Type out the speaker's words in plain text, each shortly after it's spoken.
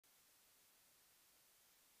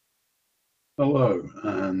Hello,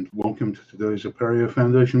 and welcome to today's Apereo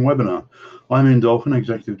Foundation webinar. I'm Ian Dolphin,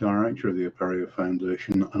 Executive Director of the Apereo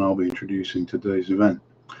Foundation, and I'll be introducing today's event.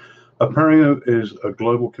 Apereo is a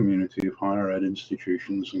global community of higher ed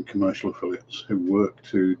institutions and commercial affiliates who work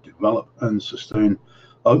to develop and sustain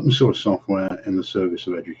open source software in the service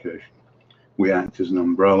of education. We act as an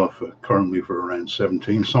umbrella currently for around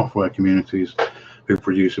 17 software communities who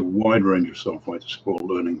produce a wide range of software to support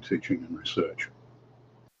learning, teaching, and research.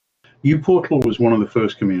 uPortal was one of the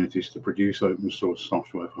first communities to produce open source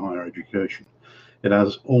software for higher education. It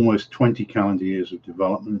has almost 20 calendar years of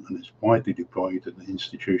development and is widely deployed at the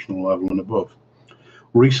institutional level and above.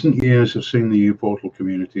 Recent years have seen the uPortal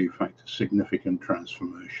community effect a significant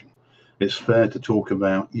transformation. It's fair to talk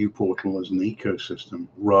about uPortal as an ecosystem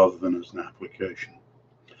rather than as an application.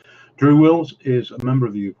 Drew Wills is a member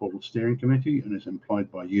of the uPortal steering committee and is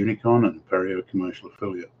employed by Unicon and Apereo commercial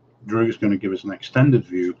affiliate. Drew is going to give us an extended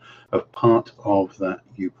view of part of that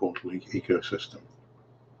uPortal ecosystem.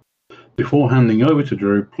 Before handing over to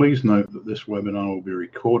Drew, please note that this webinar will be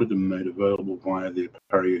recorded and made available via the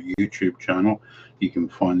Apereo YouTube channel. You can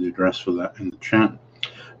find the address for that in the chat.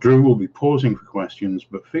 Drew will be pausing for questions,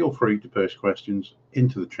 but feel free to post questions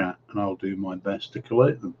into the chat and I'll do my best to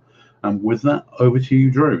collate them. And with that, over to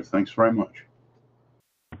you, Drew. Thanks very much.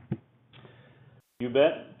 You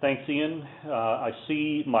bet. Thanks, Ian. I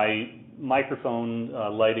see my microphone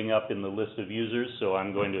lighting up in the list of users, so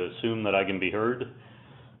I'm going to assume that I can be heard.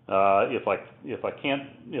 If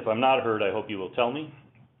I'm not heard, I hope you will tell me.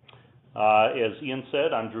 As Ian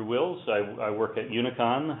said, I'm Drew Wills. I work at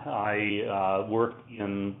Unicon. I work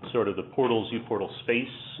in sort of the uPortal space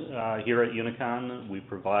here at Unicon. We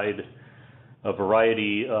provide a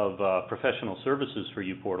variety of professional services for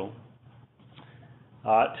uPortal.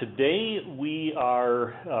 Today we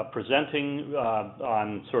are presenting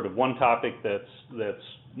on sort of one topic that's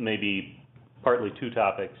maybe partly two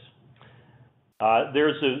topics.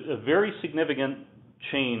 There's a very significant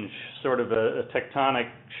change, sort of a tectonic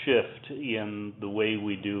shift in the way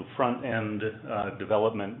we do front-end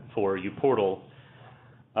development for uPortal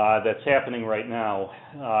that's happening right now.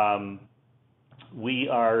 We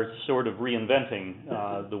are sort of reinventing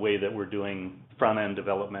the way that we're doing front-end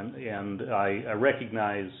development, and I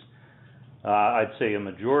recognize, I'd say, a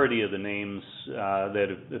majority of the names that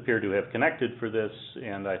appear to have connected for this,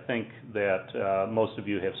 and I think that most of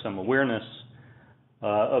you have some awareness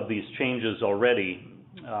of these changes already.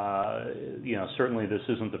 Certainly this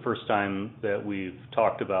isn't the first time that we've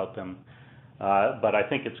talked about them, but I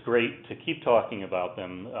think it's great to keep talking about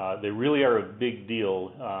them. They really are a big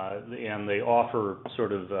deal, and they offer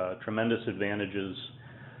sort of tremendous advantages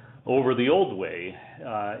over the old way,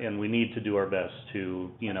 and we need to do our best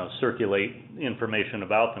to, circulate information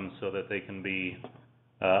about them so that they can be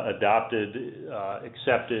adopted,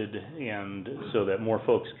 accepted, and so that more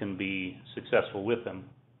folks can be successful with them.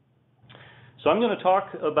 So I'm going to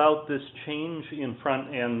talk about this change in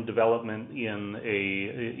front-end development in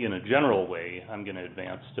a general way. I'm going to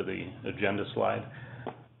advance to the agenda slide.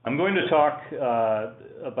 I'm going to talk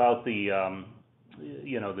about the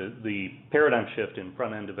paradigm shift in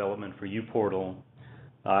front-end development for uPortal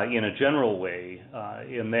in a general way,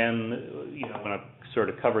 and then when I've sort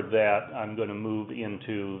of covered that, I'm going to move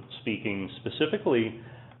into speaking specifically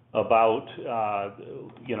about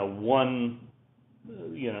one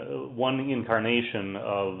incarnation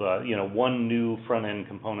of one new front-end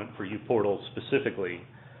component for uPortal specifically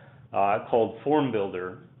called Form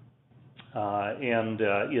Builder. And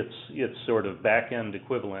its sort of back-end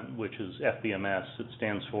equivalent, which is FBMS. It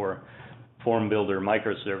stands for Form Builder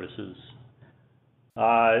Microservices.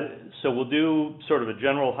 So we'll do sort of a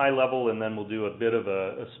general high level, and then we'll do a bit of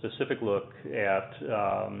a specific look at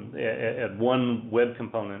one web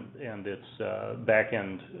component and its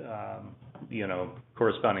back-end,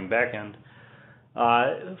 corresponding back-end.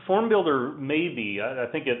 Form Builder may be, I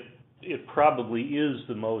think it probably is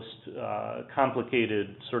the most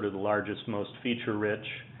complicated, sort of the largest, most feature-rich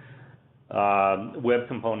web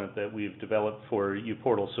component that we've developed for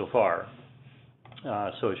uPortal so far.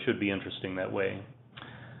 So it should be interesting that way.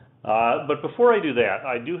 But before I do that,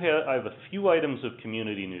 I have a few items of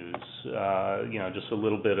community news. Just a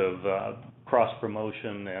little bit of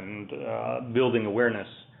cross-promotion and building awareness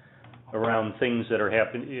around things that are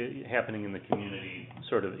happening in the community,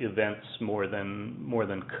 sort of events more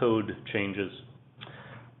than code changes.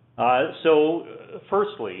 So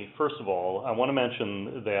first of all, I want to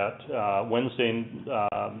mention that Wednesday,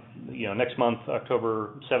 next month,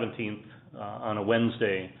 October 17th, on a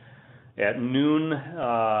Wednesday at noon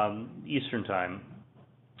Eastern Time,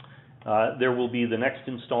 there will be the next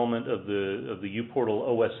installment of the uPortal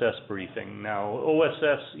OSS briefing. Now,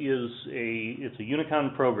 OSS it's a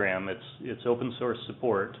Unicon program. It's open source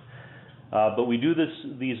support, but we do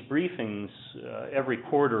these briefings every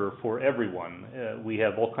quarter for everyone. We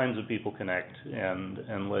have all kinds of people connect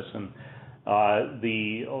and listen.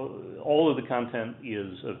 All of the content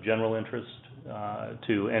is of general interest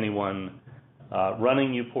to anyone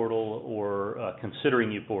running uPortal or considering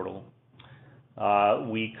uPortal.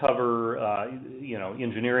 We cover,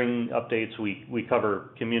 engineering updates. We cover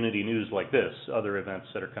community news like this, other events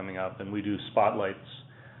that are coming up, and we do spotlights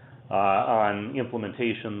on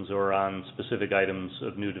implementations or on specific items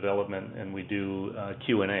of new development, and we do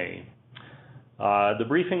Q&A. The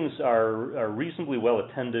briefings are reasonably well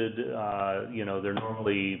attended.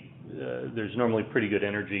 There's normally pretty good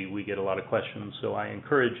energy. We get a lot of questions, so I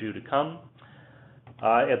encourage you to come.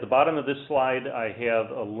 At the bottom of this slide, I have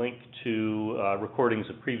a link to recordings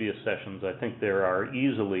of previous sessions. I think there are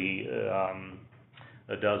easily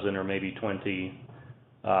a dozen or maybe 20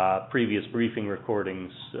 previous briefing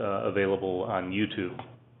recordings available on YouTube.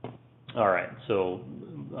 All right, so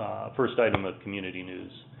first item of community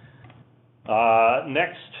news.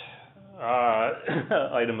 Next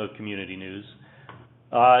item of community news,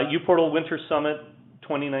 uPortal Winter Summit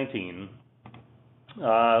 2019.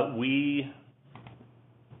 We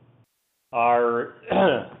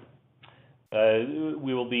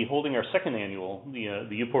will be holding our second annual,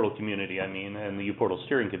 the uPortal community, and the uPortal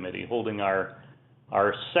steering committee, holding our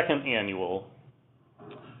second annual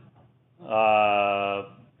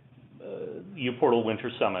uPortal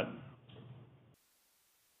Winter Summit.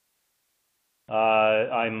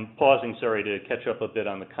 I'm pausing, sorry, to catch up a bit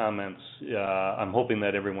on the comments. I'm hoping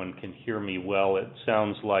that everyone can hear me well. It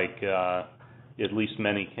sounds like at least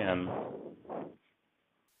many can.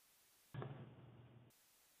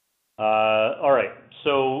 All right,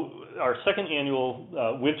 so our second annual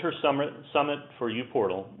Winter Summit for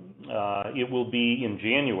uPortal, it will be in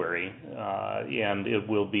January, and it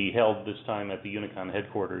will be held this time at the Unicon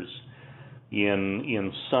headquarters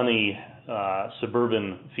in sunny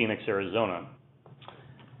suburban Phoenix, Arizona.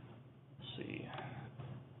 Let's see.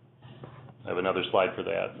 I have another slide for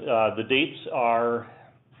that. The dates are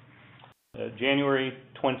January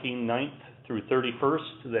 29th through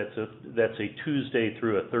 31st. That's a Tuesday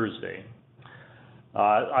through a Thursday.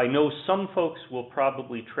 I know some folks will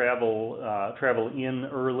probably travel in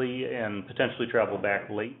early and potentially travel back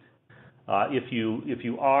late. If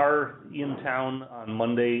you are in town on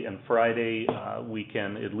Monday and Friday, we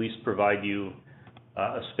can at least provide you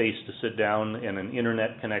a space to sit down and an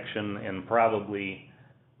internet connection, and probably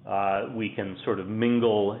we can sort of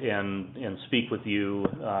mingle and speak with you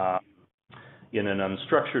in an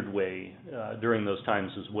unstructured way during those times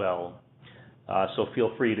as well. So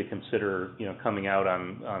feel free to consider, coming out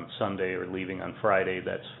on Sunday or leaving on Friday.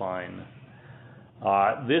 That's fine.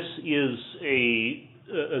 This is a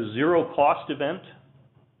zero-cost event,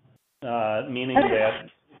 meaning that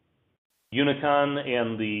Unicon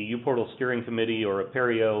and the uPortal Steering Committee or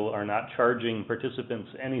Apereo are not charging participants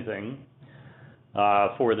anything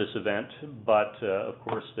for this event, but of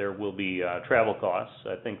course there will be travel costs.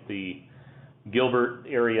 I think the Gilbert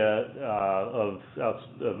area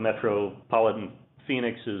of metropolitan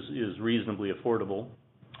Phoenix is reasonably affordable.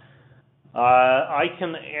 I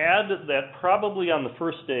can add that probably on the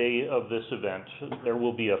first day of this event, there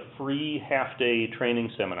will be a free half-day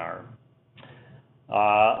training seminar.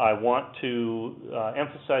 I want to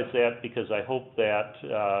emphasize that because I hope that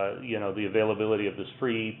the availability of this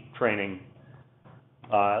free training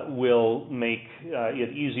will make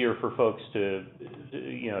it easier for folks to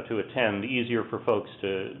attend, easier for folks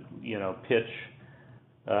to pitch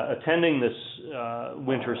attending this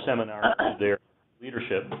winter seminar to their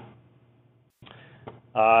leadership.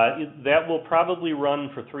 That will probably run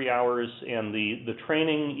for 3 hours, and the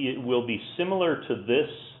training will be similar to this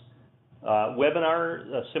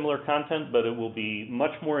webinar, similar content, but it will be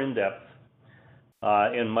much more in-depth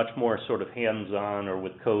and much more sort of hands-on or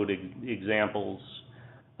with code examples.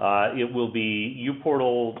 It will be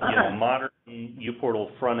uPortal, modern uPortal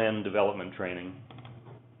front-end development training.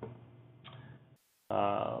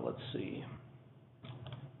 Let's see.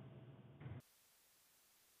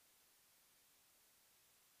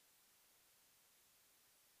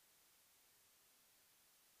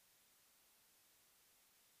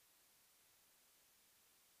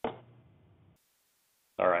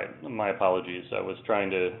 All right, my apologies. I was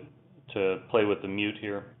trying to play with the mute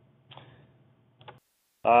here.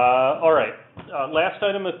 All right, last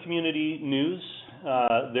item of community news.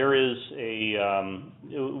 There is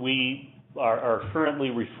we are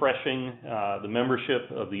currently refreshing the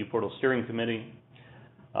membership of the uPortal Steering Committee.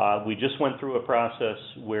 We just went through a process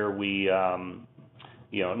where we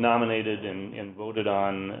nominated and voted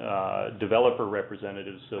on developer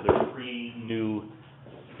representatives. So there are 3 new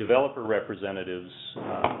developer representatives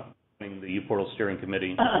in the uPortal steering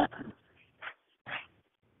committee.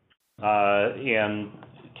 And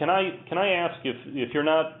can I ask if you're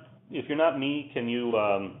not me, can you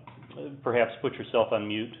perhaps put yourself on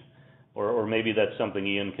mute, or maybe that's something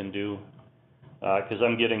Ian can do, because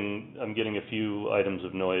I'm getting a few items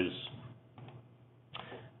of noise.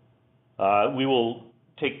 We will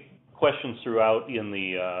take questions throughout in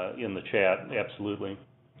the chat, absolutely.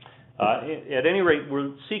 At any rate,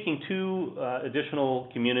 we're seeking 2 additional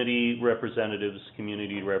community representatives.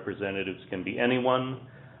 Community representatives can be anyone.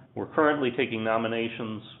 We're currently taking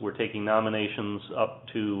nominations. We're taking nominations up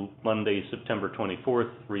to Monday, September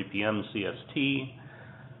 24th, 3 p.m. CST.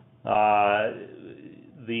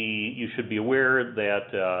 You should be aware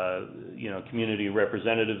that community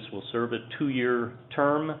representatives will serve a 2-year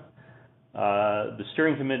term. The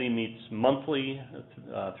steering committee meets monthly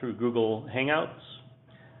through Google Hangouts,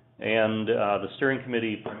 and the steering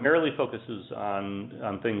committee primarily focuses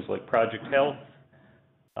on things like project health,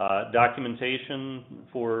 documentation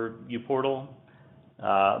for uPortal,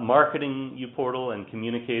 marketing uPortal and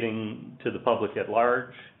communicating to the public at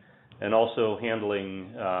large, and also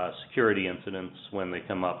handling security incidents when they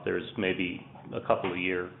come up. There's maybe a couple a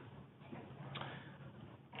year.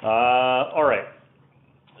 All right.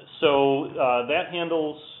 So that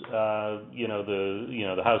handles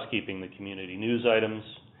the housekeeping, the community news items.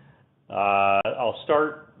 I'll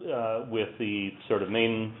start with the sort of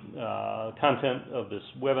main content of this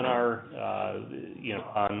webinar,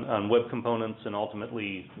 on web components and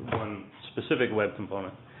ultimately one specific web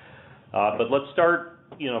component. But let's start,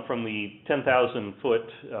 from the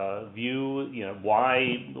 10,000-foot view.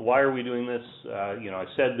 Why are we doing this? I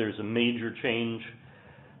said there's a major change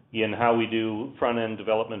in how we do front-end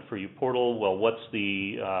development for uPortal. Well, what's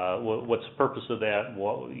the purpose of that?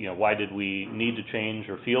 Why did we need to change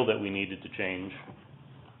or feel that we needed to change?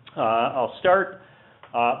 I'll start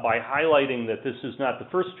by highlighting that this is not the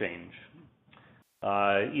first change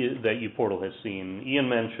that uPortal has seen. Ian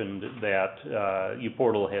mentioned that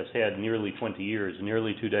uPortal has had nearly 20 years,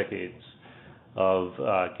 nearly 2 decades of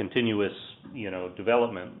continuous,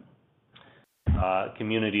 development,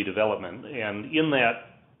 community development, and in that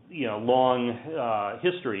long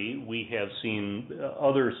history, we have seen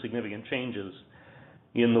other significant changes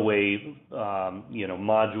in the way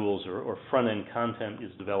modules or front-end content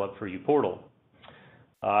is developed for uPortal.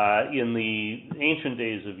 In the ancient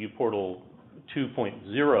days of uPortal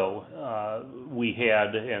 2.0, we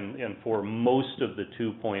had, and for most of the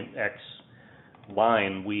 2.x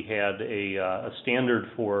line, we had a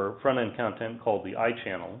standard for front-end content called the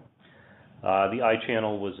iChannel. The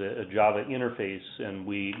iChannel was a Java interface, and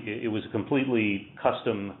it was a completely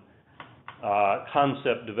custom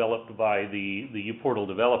concept developed by the uPortal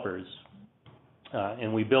developers,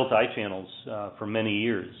 and we built iChannels for many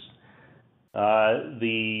years.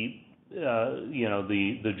 The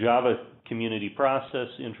Java community process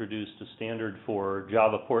introduced a standard for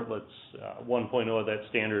Java portlets. 1.0 of that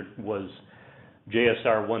standard was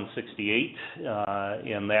JSR-286,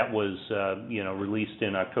 and that was released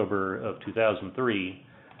in October of 2003.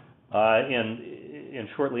 And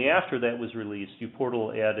shortly after that was released,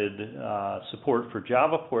 uPortal added support for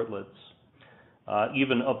Java portlets,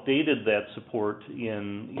 even updated that support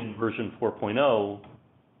in version 4.0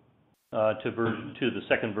 to the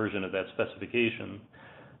second version of that specification.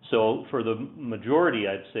 So for the majority,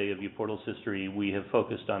 I'd say, of uPortal's history, we have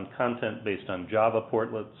focused on content based on Java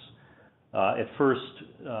portlets. At first,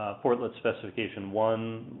 portlet specification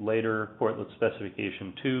 1, later portlet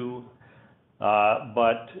specification 2.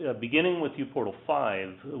 But beginning with uPortal 5,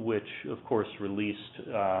 which of course released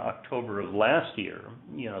October of last year,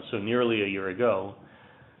 so nearly a year ago,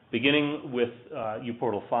 beginning with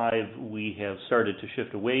uPortal 5, we have started to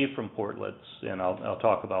shift away from portlets, and I'll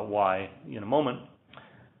talk about why in a moment.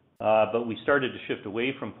 But we started to shift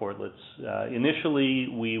away from portlets. Initially,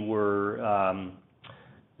 we were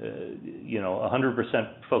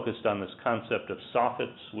 100% focused on this concept of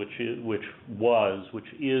soffits, which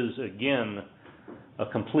is again a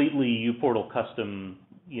completely uPortal custom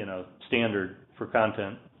standard for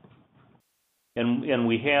content. And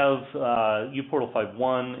we have uPortal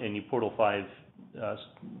 5.1 and uPortal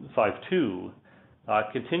 5.2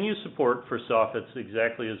 continue support for soffits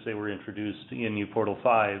exactly as they were introduced in uPortal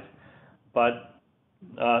 5, but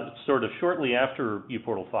sort of shortly after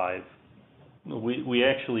uPortal 5, we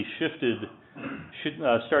actually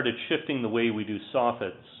started shifting the way we do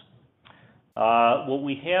soffits What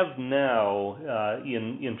we have now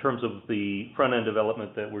in terms of the front-end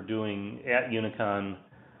development that we're doing at Unicon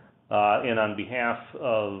and on behalf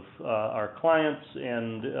of our clients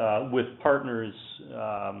and with partners,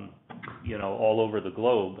 all over the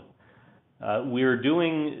globe,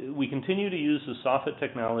 we continue to use the soffit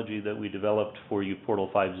technology that we developed for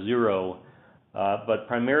uPortal 5.0, but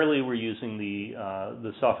primarily we're using the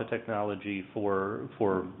soffit technology for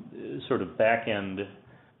sort of back-end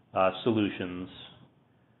solutions.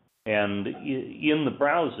 And in the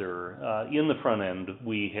browser, in the front end,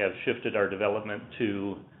 we have shifted our development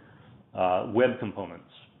to web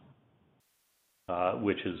components,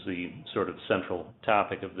 which is the sort of central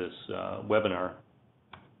topic of this webinar.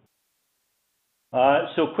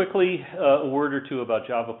 So quickly, a word or two about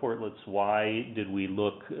Java portlets. Why did we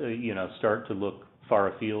look, start to look far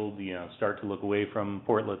afield, start to look away from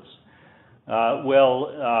portlets?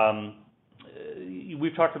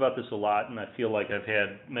 We've talked about this a lot, and I feel like I've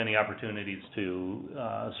had many opportunities to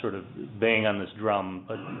sort of bang on this drum,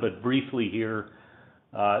 but briefly here,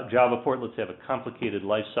 Java portlets have a complicated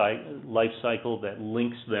life cycle that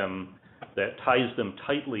links them, that ties them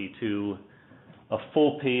tightly to a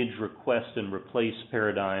full-page request and replace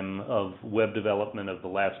paradigm of web development of the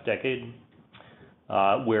last decade,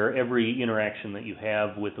 where every interaction that you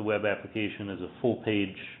have with the web application is a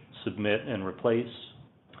full-page submit and replace.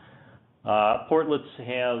 Portlets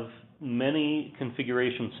have many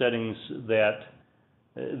configuration settings that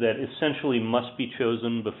essentially must be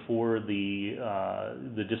chosen before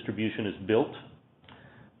the distribution is built.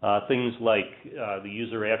 Things like the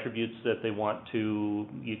user attributes that they want to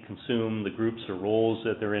consume, the groups or roles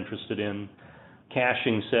that they're interested in,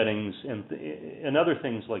 caching settings, and other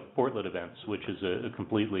things like portlet events, which is a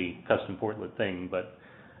completely custom portlet thing. But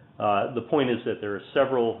the point is that there are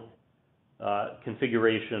several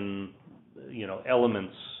configuration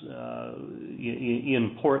elements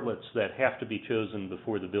in portlets that have to be chosen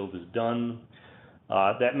before the build is done.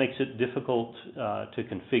 That makes it difficult to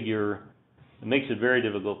configure. It makes it very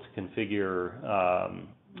difficult to configure,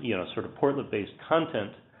 sort of portlet-based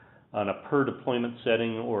content on a per deployment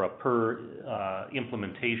setting or a per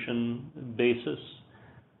implementation basis.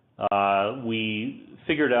 We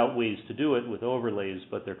figured out ways to do it with overlays,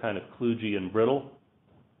 but they're kind of kludgy and brittle.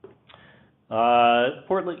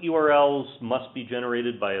 Portlet URLs must be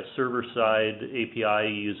generated by a server-side API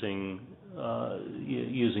using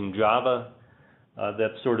Java.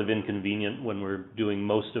 That's sort of inconvenient when we're doing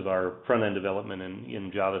most of our front-end development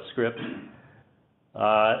in JavaScript.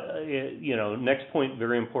 Next point,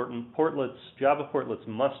 very important, Java portlets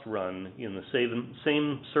must run in the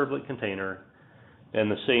same servlet container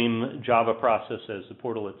and the same Java process as the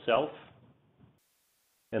portal itself.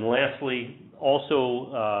 And lastly,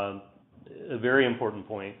 also a very important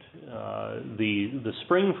point, the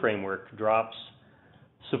Spring framework drops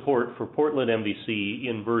support for portlet MVC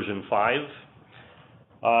in version 5.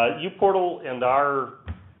 uPortal and our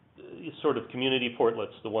sort of community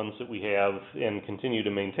portlets, the ones that we have and continue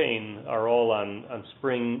to maintain, are all on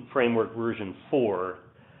Spring Framework version 4.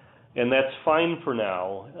 And that's fine for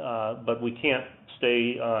now, but we can't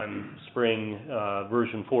stay on Spring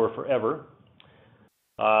version 4 forever.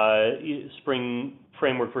 Spring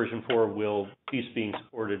Framework version 4 will cease being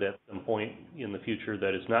supported at some point in the future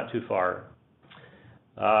that is not too far.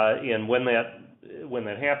 And when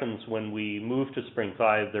that happens, when we move to Spring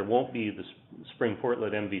 5, there won't be the Spring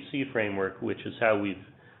Portlet MVC framework, which is how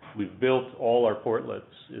we've built all our portlets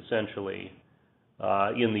essentially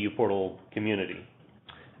in the uPortal community.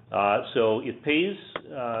 So it pays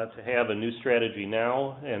to have a new strategy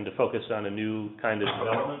now and to focus on a new kind of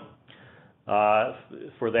development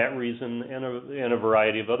for that reason and a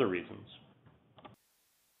variety of other reasons.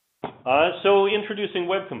 So introducing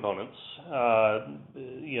web components,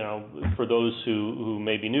 for those who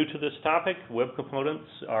may be new to this topic, web components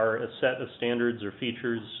are a set of standards or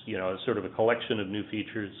features, sort of a collection of new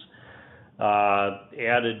features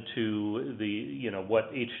added to the,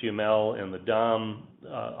 what HTML and the DOM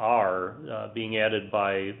are being added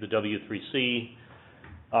by the W3C.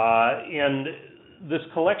 And this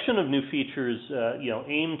collection of new features,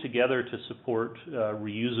 aim together to support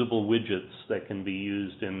reusable widgets that can be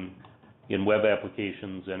used in web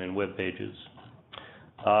applications and in web pages.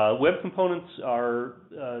 Web components are,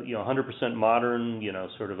 100% modern,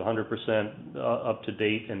 sort of 100% up to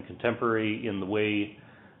date and contemporary in the way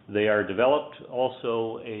they are developed.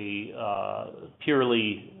 Also, a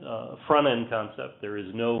purely front-end concept. There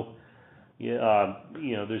is no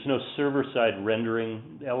there's no server-side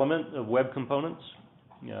rendering element of web components.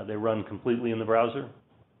 They run completely in the browser.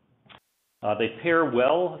 They pair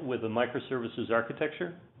well with the microservices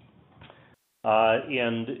architecture.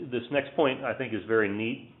 And this next point I think is very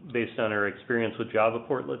neat based on our experience with Java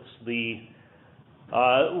portlets. The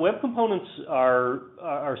web components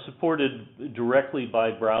are supported directly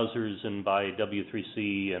by browsers and by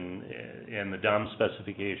W3C and the DOM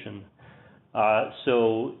specification.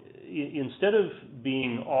 So instead of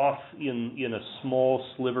being off in a small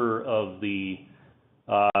sliver of the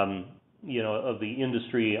of the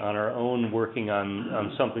industry on our own working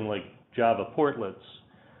on something like Java portlets,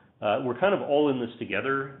 we're kind of all in this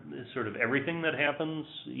together. Sort of everything that happens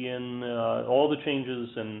in all the changes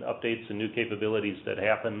and updates and new capabilities that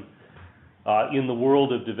happen in the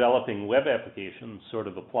world of developing web applications sort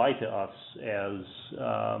of apply to us as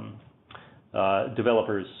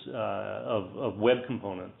developers of web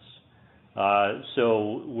components.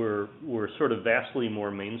 So we're sort of vastly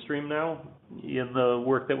more mainstream now in the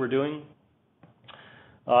work that we're doing.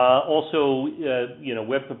 Also,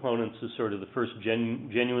 web components is sort of the first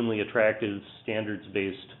genuinely attractive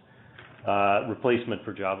standards-based replacement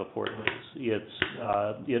for Java portlets.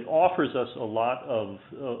 It offers us a lot of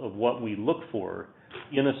what we look for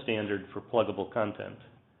in a standard for pluggable content,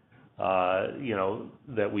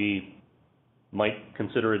 that we might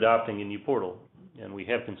consider adopting in uPortal, and we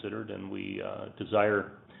have considered, and we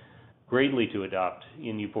desire greatly to adopt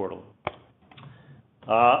in uPortal.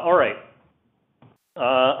 All right.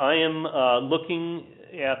 I am looking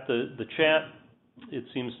at the chat. It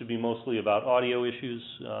seems to be mostly about audio issues.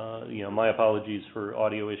 My apologies for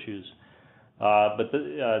audio issues. But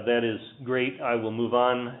that is great. I will move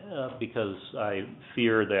on because I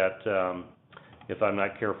fear that if I'm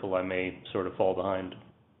not careful, I may sort of fall behind.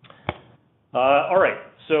 All right.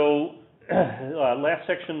 So last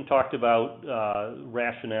section talked about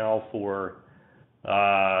rationale for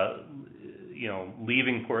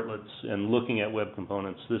leaving portlets and looking at web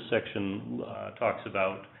components. This section talks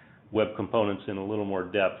about web components in a little more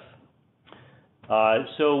depth.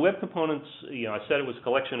 So web components, I said it was a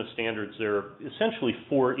collection of standards. There are essentially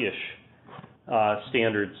four-ish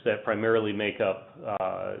standards that primarily make up,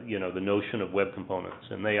 the notion of web components,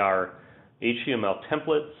 and they are HTML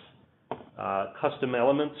templates, custom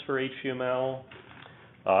elements for HTML,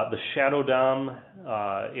 the shadow DOM,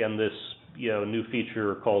 and this new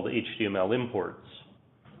feature called HTML imports.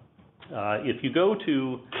 If you go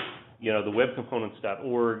to the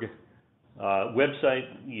webcomponents.org website,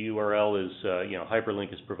 URL is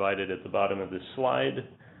hyperlink is provided at the bottom of this slide.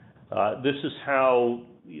 This is how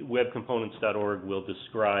webcomponents.org will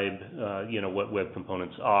describe what web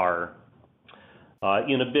components are.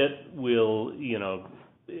 In a bit, we'll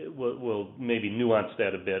maybe nuance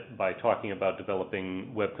that a bit by talking about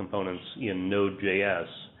developing web components in Node.js.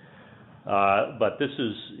 But this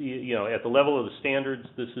is, at the level of the standards,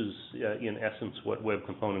 this is in essence what web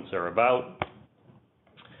components are about.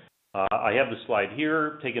 I have the slide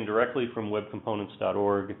here taken directly from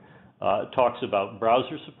webcomponents.org. It talks about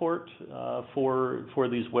browser support for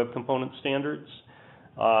these web component standards.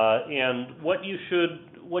 And what you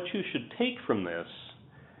should take from this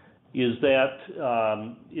is that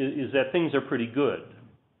things are pretty good.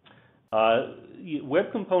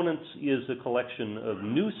 Web components is a collection of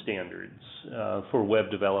new standards for web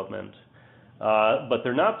development, but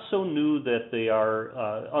they're not so new that they are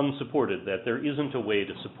unsupported, that there isn't a way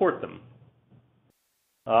to support them.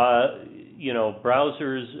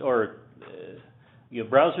 Browsers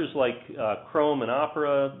browsers like Chrome and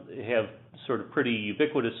Opera have sort of pretty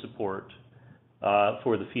ubiquitous support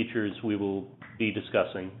for the features we will be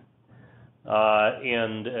discussing.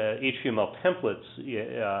 And HTML templates,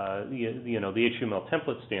 the HTML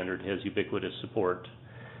template standard has ubiquitous support.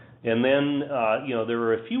 And then, there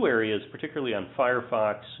are a few areas, particularly on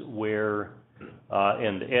Firefox, where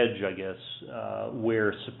and Edge, I guess,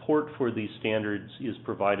 where support for these standards is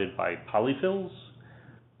provided by polyfills.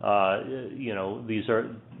 These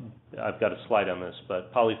are, I've got a slide on this,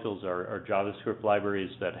 but polyfills are JavaScript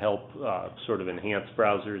libraries that help sort of enhance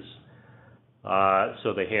browsers.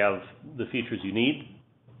 So they have the features you need.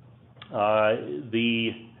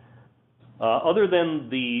 Other than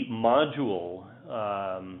the module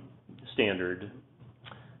standard,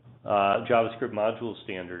 JavaScript module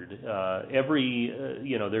standard,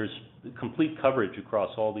 there's complete coverage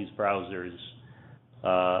across all these browsers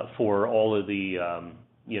for all of the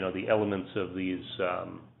the elements of these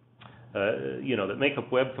that make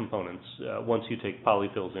up web components once you take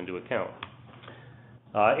polyfills into account.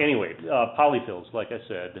 Polyfills, like I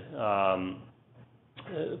said,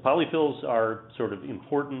 polyfills are sort of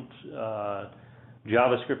important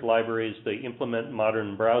JavaScript libraries. They implement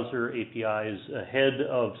modern browser APIs ahead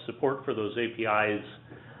of support for those APIs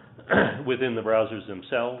within the browsers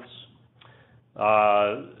themselves.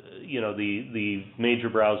 the major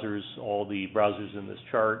browsers, all the browsers in this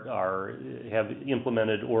chart have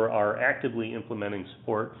implemented or are actively implementing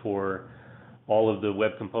support for all of the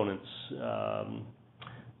web components,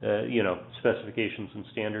 specifications and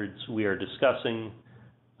standards we are discussing.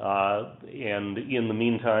 And in the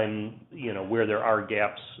meantime, where there are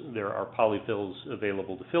gaps, there are polyfills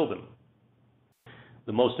available to fill them.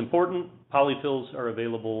 The most important polyfills are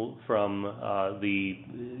available from the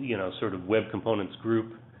sort of web components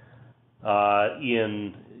group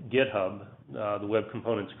in GitHub, the web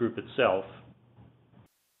components group itself,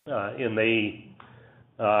 and they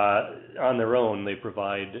on their own they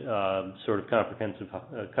provide sort of comprehensive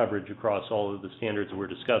coverage across all of the standards we're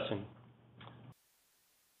discussing.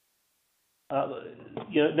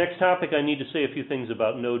 Next topic, I need to say a few things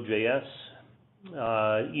about Node.js.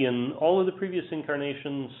 In all of the previous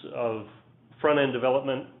incarnations of front-end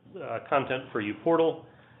development content for uPortal,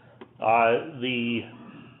 the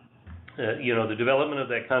development of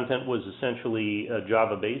that content was essentially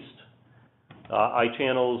Java-based.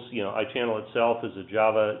 iChannels, iChannel itself is a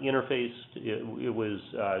Java interface. It was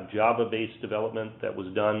Java-based development that was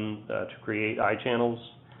done to create iChannels.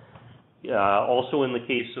 Also in the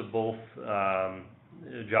case of both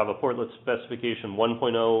Java Portlet specification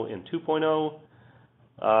 1.0 and 2.0,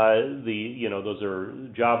 those are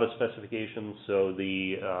Java specifications. So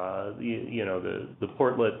the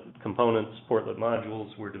Portlet components, Portlet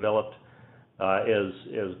modules were developed as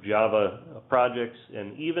Java projects,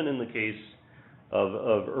 and even in the case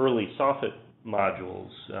of early soffit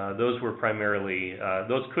modules, those were primarily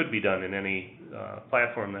those could be done in any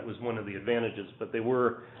platform. That was one of the advantages, but they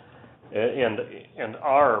were and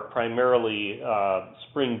are primarily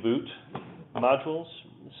Spring Boot modules,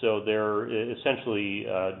 so they're essentially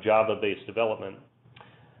Java-based development.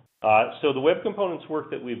 So the web components work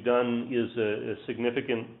that we've done is a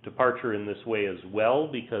significant departure in this way as well,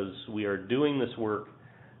 because we are doing this work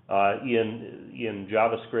in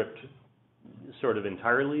JavaScript sort of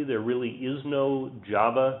entirely. There really is no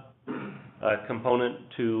Java component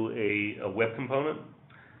to a web component.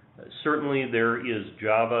 Certainly there is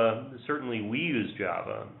Java, certainly we use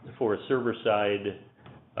Java for server-side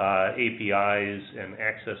APIs and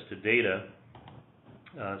access to data,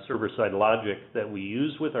 server-side logic that we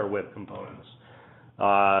use with our web components.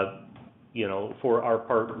 For our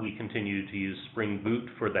part, we continue to use Spring Boot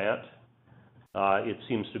for that. It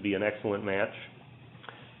seems to be an excellent match.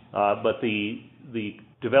 But the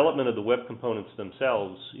development of the web components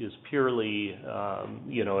themselves is purely, a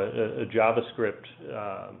JavaScript,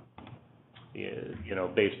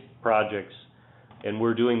 based projects, and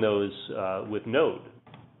we're doing those with Node.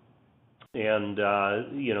 And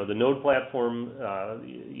the Node platform,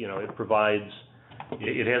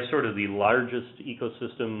 it has sort of the largest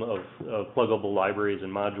ecosystem of pluggable libraries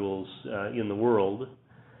and modules in the world.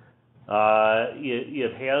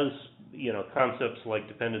 It has concepts like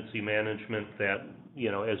dependency management that,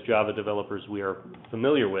 as Java developers we are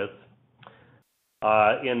familiar with.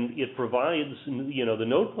 And it provides, the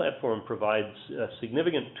Node platform provides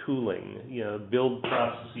significant tooling, build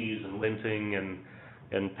processes and linting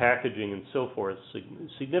and packaging and so forth,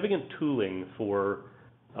 significant tooling for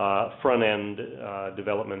front-end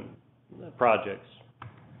development projects.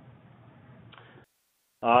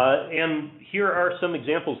 And here are some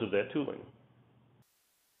examples of that tooling.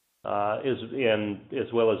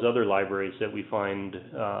 As well as other libraries that we find,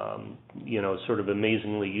 sort of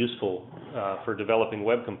amazingly useful for developing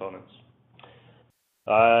web components.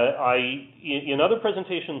 In other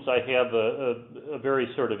presentations, I have a very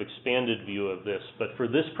sort of expanded view of this, but for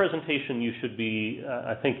this presentation, you should be,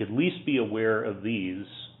 I think, at least be aware of these.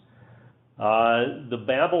 The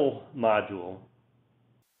Babel module.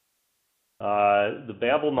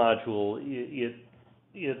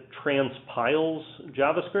 It transpiles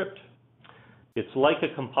JavaScript. It's like a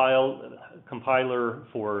compiler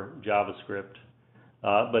for JavaScript,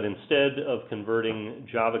 but instead of converting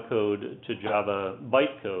Java code to Java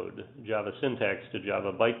bytecode, Java syntax to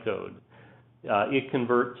Java bytecode, it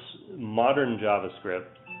converts modern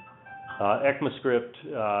JavaScript, ECMAScript,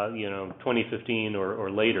 2015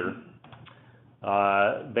 or later.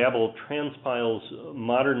 Babel transpiles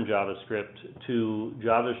modern JavaScript to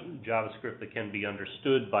JavaScript that can be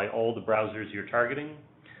understood by all the browsers you're targeting.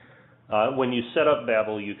 When you set up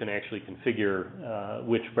Babel, you can actually configure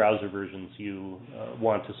which browser versions you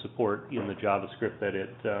want to support in the JavaScript that it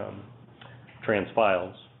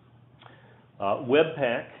transpiles.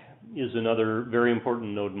 Webpack is another very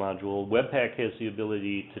important Node module. Webpack has the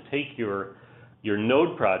ability to take your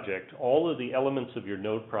Node project, all of the elements of your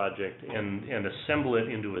Node project, and assemble it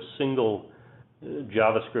into a single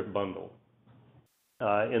JavaScript bundle.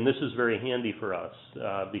 And this is very handy for us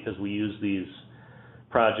because we use these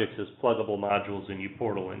projects as pluggable modules in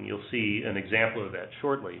uPortal, and you'll see an example of that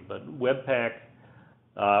shortly. But Webpack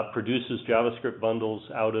produces JavaScript bundles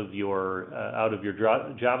out of your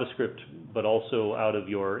JavaScript, but also out of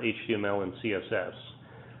your HTML and CSS.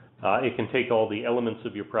 It can take all the elements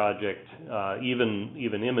of your project, even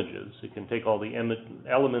images. It can take all the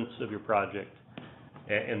elements of your project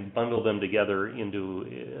and bundle them together into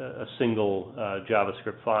a single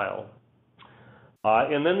JavaScript file.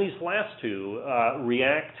 And then these last two,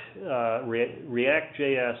 React.js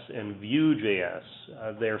and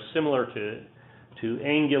Vue.js, they're similar to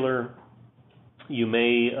Angular. You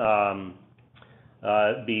may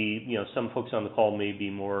be, some folks on the call may be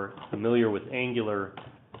more familiar with Angular.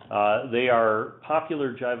 They are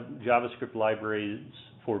popular JavaScript libraries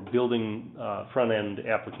for building front-end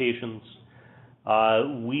applications.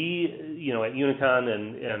 We, at Unicon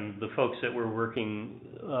and the folks that we're working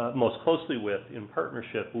most closely with in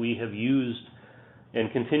partnership, we have used and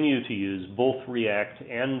continue to use both React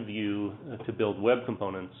and Vue to build web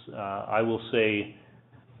components. I will say,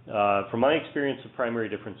 from my experience, the primary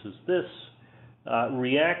difference is this.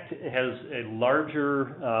 React has a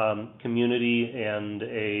larger community and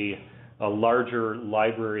a larger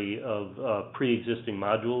library of pre-existing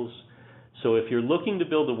modules. So if you're looking to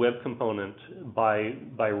build a web component by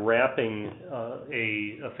wrapping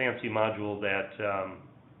a fancy module that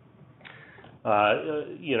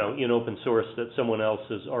in open source that someone else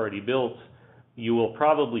has already built, you will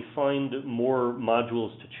probably find more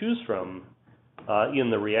modules to choose from in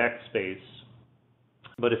the React space.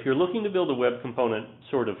 But if you're looking to build a web component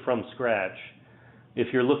sort of from scratch,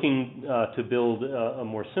 if you're looking to build a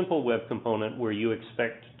more simple web component where you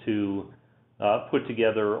expect to put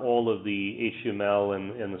together all of the HTML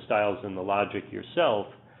and the styles and the logic yourself,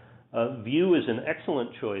 Vue is an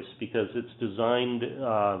excellent choice because it's designed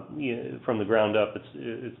from the ground up.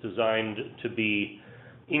 It's designed to be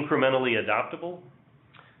incrementally adoptable.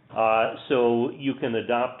 So you can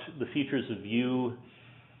adopt the features of Vue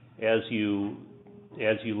as you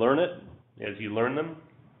learn them.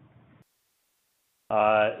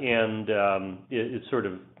 It's sort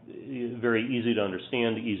of very easy to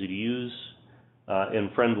understand, easy to use,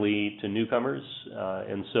 and friendly to newcomers.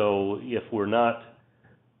 And so if we're not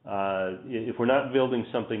building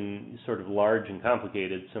something sort of large and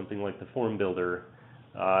complicated, something like the form builder,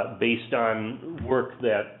 based on work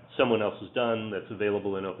that someone else has done that's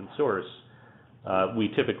available in open source, we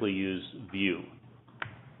typically use Vue.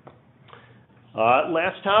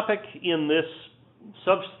 Last topic in this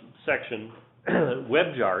subsection,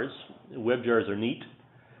 web jars. Web jars are neat.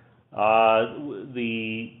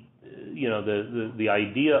 The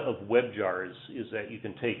idea of web jars is that you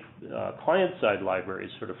can take client-side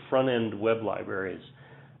libraries, sort of front-end web libraries,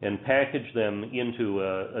 and package them into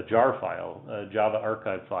a jar file, a Java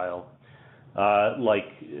archive file,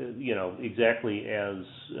 exactly as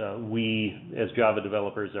we, as Java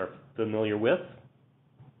developers, are familiar with.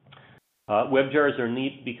 Web jars are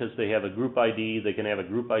neat because they have a group ID. They can have a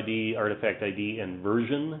group ID, artifact ID, and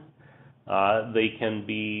version. They can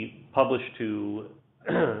be published to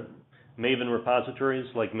Maven repositories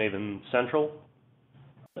like Maven Central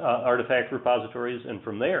artifact repositories, and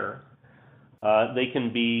from there they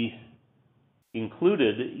can be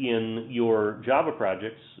included in your Java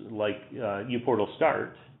projects like uPortal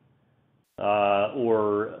Start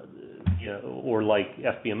or like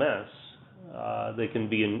FBMS. They can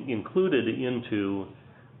be included into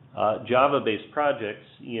Java-based projects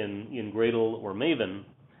in Gradle or Maven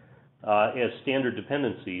as standard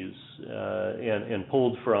dependencies and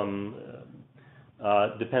pulled from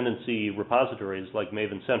dependency repositories like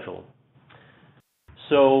Maven Central.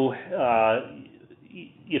 So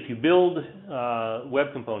if you build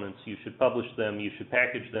web components, you should publish them, you should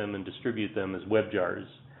package them and distribute them as web jars,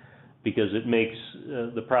 because it makes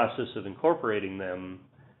the process of incorporating them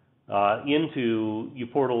into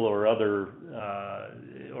uPortal or other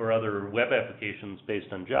web applications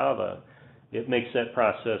based on Java, it makes that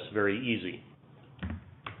process very easy.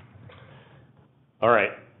 All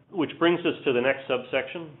right, which brings us to the next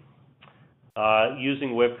subsection,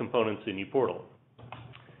 using web components in uPortal.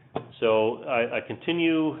 So I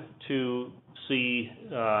continue to see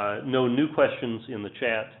no new questions in the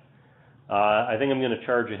chat. I think I'm going to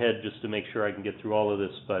charge ahead just to make sure I can get through all of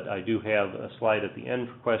this, but I do have a slide at the end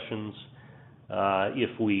for questions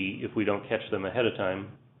if we don't catch them ahead of time.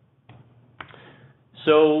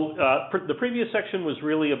 So the previous section was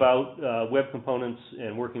really about web components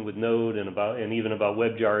and working with Node and even about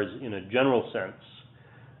web jars in a general sense.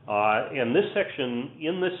 In this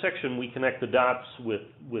section, we connect the dots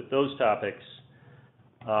with those topics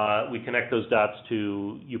we connect those dots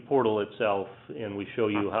to uPortal itself, and we show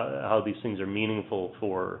you how these things are meaningful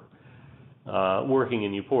for working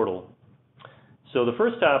in uPortal. So the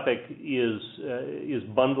first topic is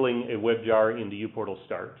bundling a WebJar into uPortal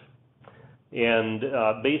Start. And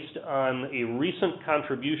based on a recent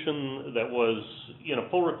contribution that was in a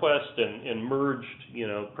pull request and merged,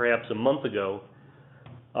 perhaps a month ago,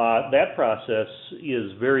 that process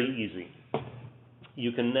is very easy.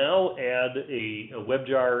 You can now add a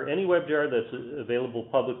WebJar, any WebJar that's available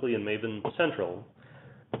publicly in Maven Central,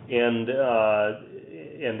 and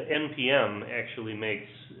npm actually makes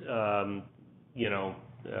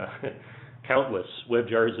countless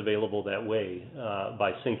WebJars available that way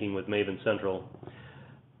by syncing with Maven Central.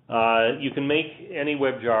 You can make any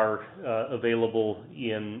WebJar available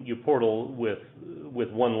in uPortal with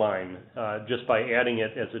one line, just by adding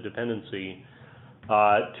it as a dependency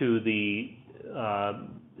to the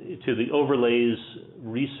overlays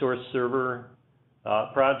resource server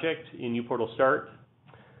project in uPortal Start.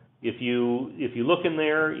 If you look in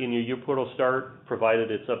there in your uPortal Start,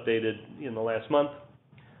 provided it's updated in the last month,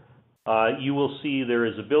 you will see there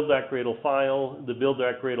is a build.gradle file. The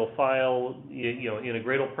build.gradle file, in a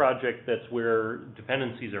Gradle project, that's where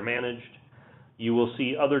dependencies are managed. You will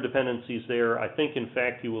see other dependencies there. I think, in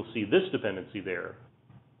fact, you will see this dependency there.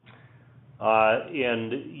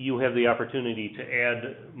 And you have the opportunity to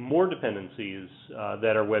add more dependencies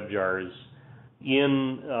that are WebJars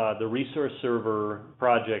in the resource server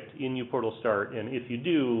project in uPortal Start. And if you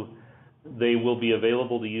do, they will be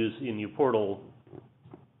available to use in uPortal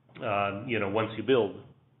once you build.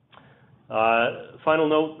 Final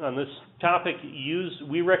note on this topic,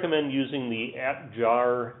 we recommend using the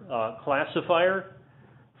 @jar classifier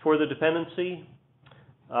for the dependency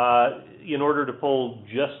in order to pull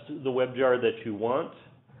just the WebJar that you want.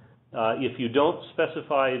 If you don't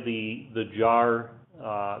specify the jar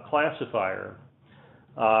classifier,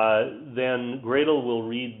 then Gradle will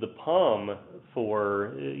read the POM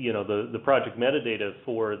for the project metadata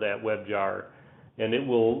for that WebJar, and it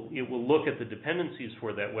will look at the dependencies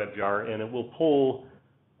for that WebJar, and it will pull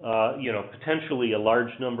potentially a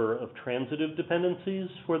large number of transitive dependencies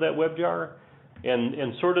for that WebJar.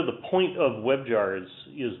 And sort of the point of WebJars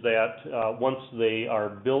is that once they are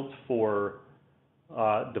built for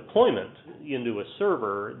deployment into a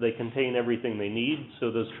server, they contain everything they need, so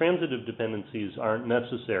those transitive dependencies aren't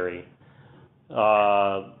necessary.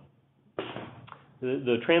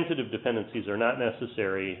 The transitive dependencies are not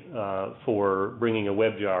necessary for bringing a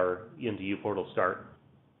WebJar into uPortal Start.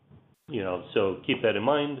 So keep that in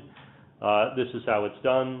mind. This is how it's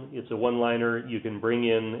done. It's a one-liner. You can bring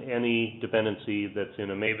in any dependency that's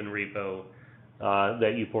in a Maven repo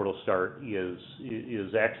that uPortal Start is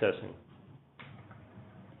accessing.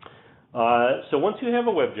 So once you have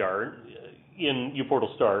a WebJar in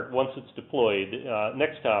uPortal Start, once it's deployed,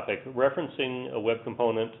 next topic, referencing a web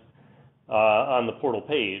component on the portal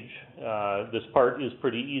page. This part is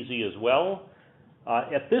pretty easy as well.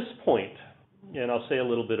 At this point, and I'll say a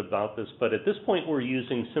little bit about this, but at this point we're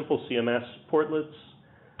using simple CMS portlets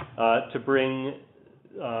to bring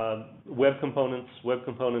web components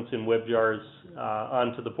in WebJars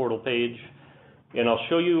onto the portal page. And I'll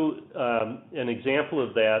show you an example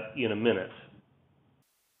of that in a minute.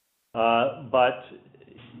 But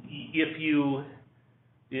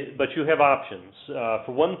you have options.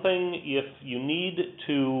 For one thing, if you need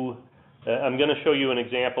to, I'm going to show you an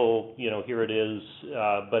example, here it is,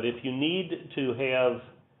 but if you need to have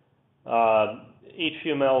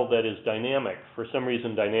HTML that is dynamic, for some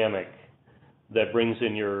reason dynamic, that brings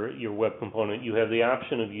in your web component, you have the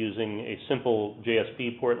option of using a simple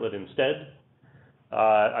JSP portlet instead.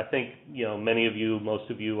 I think many of you, most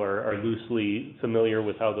of you are loosely familiar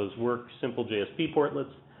with how those work. Simple JSP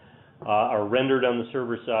portlets are rendered on the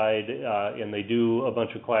server side, and they do a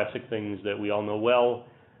bunch of classic things that we all know well.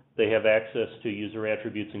 They have access to user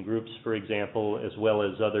attributes and groups, for example, as well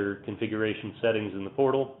as other configuration settings in the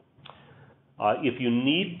portal. If you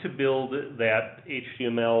need to build that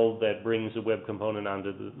HTML that brings a web component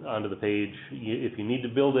onto the page, if you need to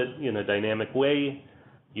build it in a dynamic way,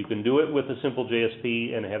 you can do it with a simple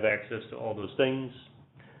JSP and have access to all those things.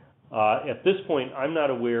 At this point, I'm not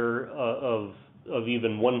aware of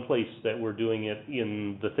even one place that we're doing it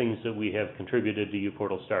in the things that we have contributed to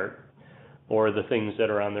uPortal Start, or the things that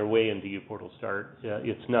are on their way into uPortal Start.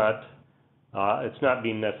 It's not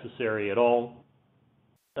being necessary at all.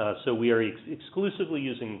 So we are exclusively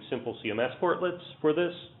using simple CMS portlets for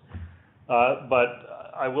this. But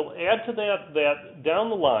I will add to that down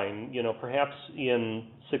the line, perhaps in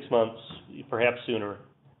 6 months, perhaps sooner,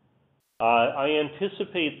 I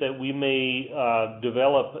anticipate that we may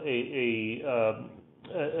develop a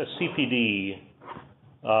a CPD,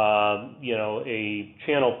 a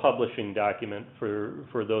channel publishing document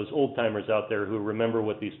for those old timers out there who remember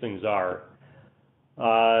what these things are.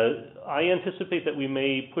 I anticipate that we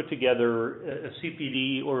may put together a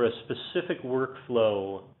CPD or a specific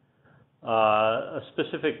workflow, a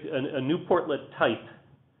new portlet type,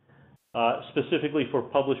 specifically for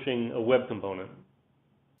publishing a web component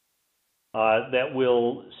that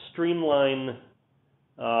will streamline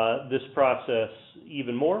this process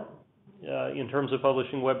even more in terms of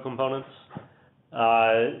publishing web components.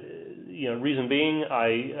 Reason being,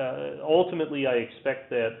 ultimately I expect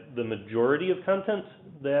that the majority of content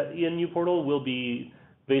that in uPortal will be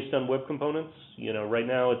based on web components. Right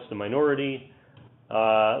now it's the minority,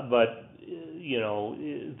 but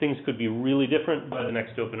things could be really different by the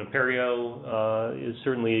next Open Apereo. Is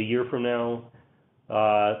certainly a year from now.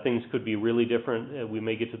 Things could be really different. We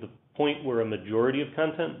may get to the point where a majority of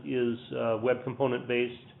content is web component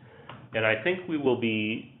based, and I think we will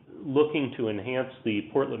be looking to enhance the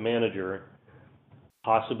Portlet Manager,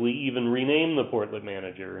 possibly even rename the Portlet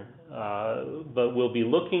Manager, but we'll be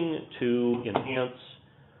looking to enhance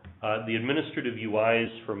the administrative UIs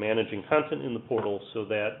for managing content in the portal so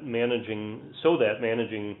that managing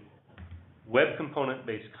web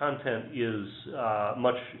component-based content is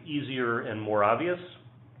much easier and more obvious.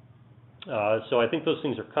 So I think those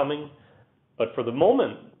things are coming, but for the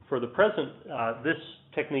moment, for the present, this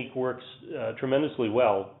technique works tremendously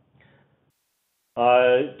well.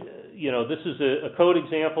 This is a code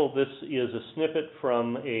example. This is a snippet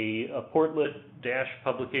from a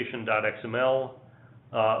portlet-publication.xml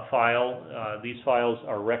file. These files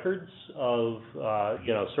are records of,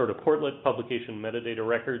 sort of portlet publication metadata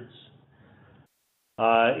records.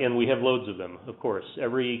 And we have loads of them, of course.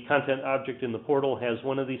 Every content object in the portal has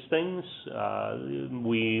one of these things.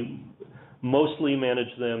 We mostly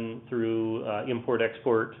manage them through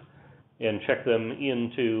import-export and check them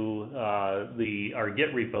into our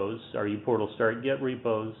Git repos, our uPortal start Git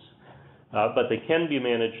repos. But they can be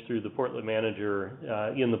managed through the Portlet Manager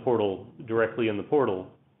in the portal, directly in the portal.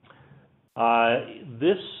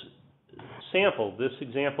 This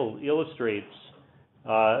example illustrates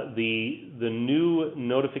the new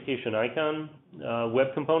notification icon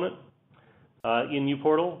web component in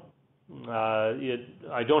uPortal.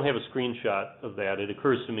 I don't have a screenshot of that. It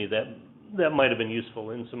occurs to me that might have been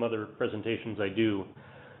useful in some other presentations I do.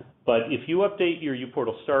 But if you update your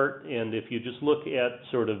uPortal start, and if you just look at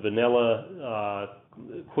sort of vanilla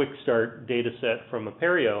quick start data set from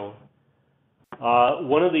Apereo,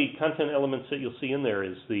 one of the content elements that you'll see in there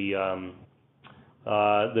is the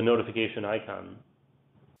notification icon.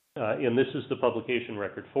 And this is the publication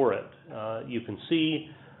record for it. You can see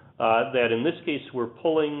that in this case we're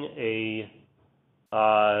pulling a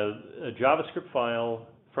JavaScript file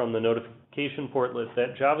from the notification portlet.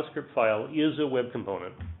 That JavaScript file is a web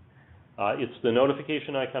component. It's the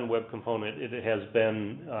notification icon web component. It has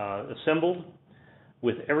been assembled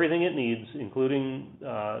with everything it needs, including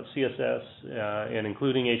CSS and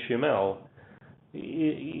including HTML.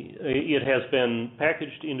 It has been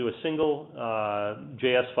packaged into a single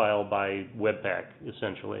JS file by Webpack,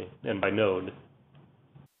 essentially, and by Node.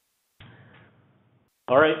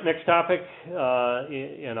 All right, next topic,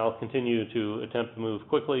 and I'll continue to attempt to move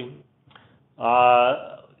quickly.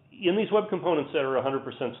 In these web components that are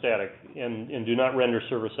 100% static and do not render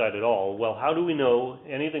server-side at all, well, how do we know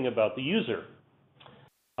anything about the user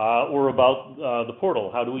or about the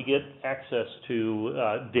portal? How do we get access to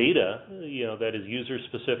data, that is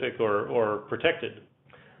user-specific or protected?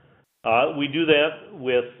 We do that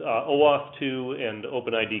with OAuth 2 and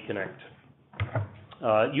OpenID Connect.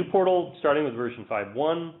 uPortal, starting with version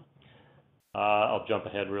 5.1, I'll jump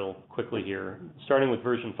ahead real quickly here. Starting with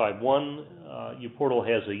version 5.1, uPortal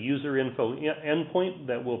has a user info endpoint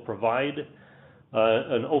that will provide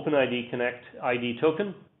an OpenID Connect ID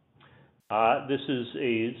token. This is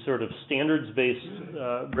a sort of standards-based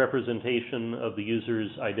representation of the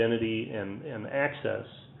user's identity and access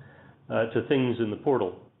to things in the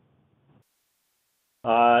portal.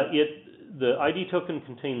 The ID token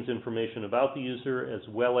contains information about the user as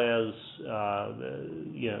well as,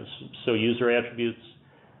 so user attributes,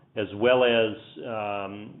 as well as,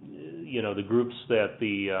 the groups that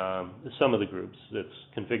some of the groups that's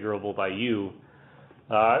configurable by you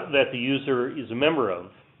that the user is a member of.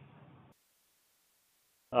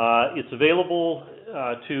 It's available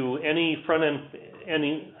to any front-end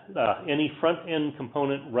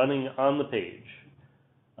component running on the page.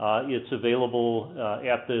 It's available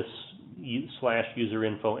at this /user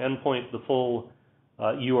info endpoint. The full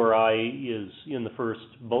URI is in the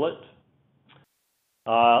first bullet.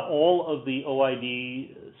 All of the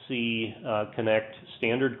OIDC Connect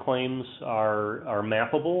standard claims are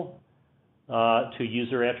mappable to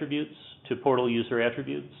user attributes, to portal user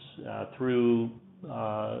attributes through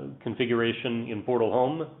configuration in Portal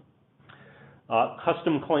Home.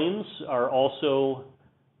 Custom claims are also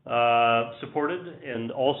supported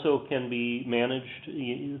and also can be managed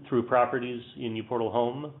through properties in uPortal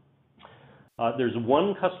Home. There's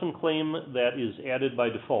one custom claim that is added by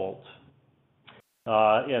default,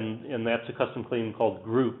 and that's a custom claim called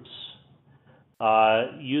groups.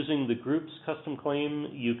 Using the groups custom claim,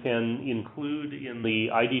 you can include in the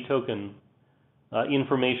ID token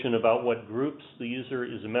information about what groups the user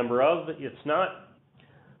is a member of. It's not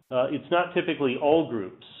typically all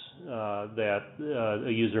groups that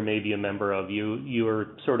a user may be a member of. You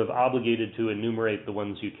are sort of obligated to enumerate the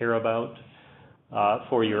ones you care about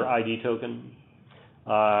for your ID token.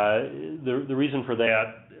 The reason for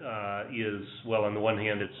that is, well, on the one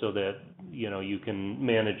hand, it's so that you can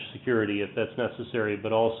manage security if that's necessary,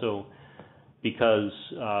 but also because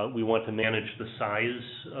we want to manage the size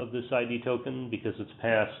of this ID token because it's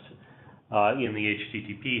passed in the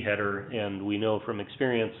HTTP header, and we know from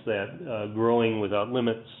experience that growing without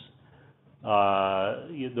limits,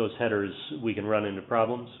 those headers, we can run into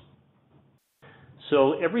problems.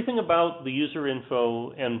 So everything about the user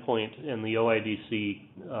info endpoint and the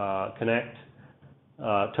OIDC Connect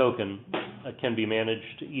token can be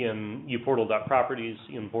managed in uPortal.properties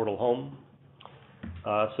in Portal Home.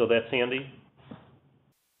 So that's handy.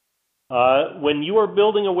 When you are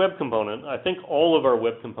building a web component, I think all of our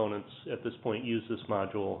web components at this point use this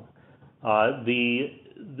module. The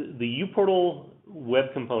uPortal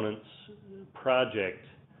Web Components project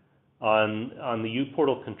on the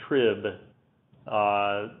uPortal contrib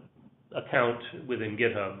account within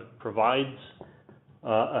GitHub provides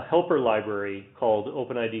a helper library called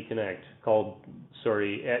OpenID Connect, at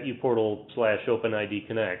uPortal/OpenID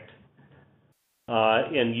Connect.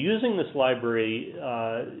 And using this library,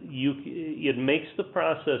 it makes the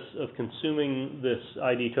process of consuming this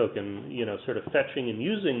ID token, sort of fetching and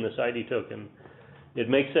using this ID token, it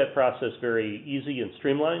makes that process very easy and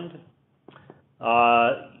streamlined.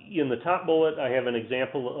 In the top bullet, I have an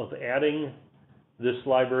example of adding this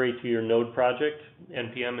library to your Node project,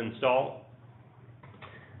 npm install.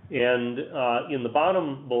 And in the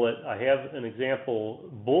bottom bullet, I have an example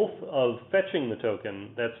both of fetching the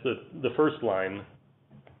token, that's the first line,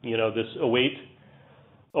 this await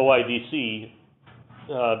OIDC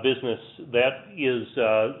business, that is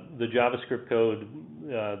the JavaScript code,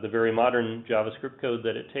 the very modern JavaScript code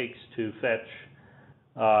that it takes to fetch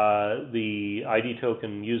the ID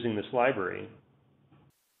token using this library.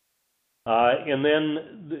 And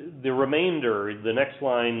then the remainder, the next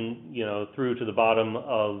line, through to the bottom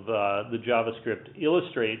of the JavaScript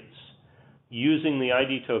illustrates using the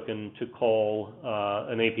ID token to call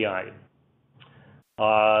an API.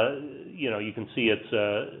 You can see it's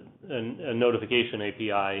a notification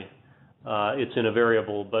API. It's in a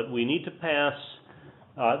variable, but we need to pass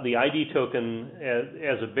the ID token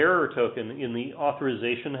as a bearer token in the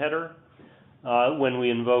authorization header when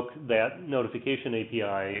we invoke that notification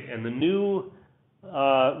API. And the new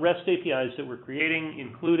REST APIs that we're creating,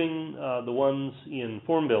 including the ones in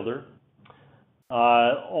Form Builder,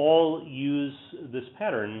 all use this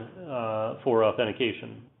pattern for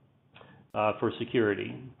authentication, for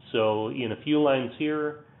security. So in a few lines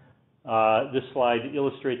here, this slide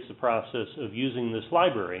illustrates the process of using this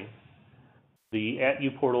library, the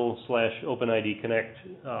 @uPortal/OpenID Connect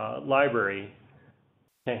library,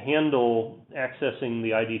 to handle accessing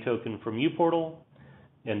the ID token from uPortal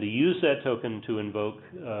and to use that token to invoke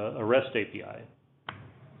a REST API.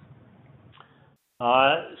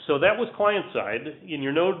 So that was client side. In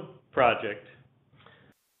your Node project,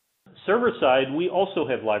 server side, we also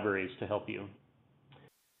have libraries to help you.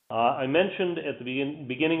 I mentioned at the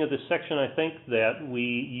beginning of this section, I think, that we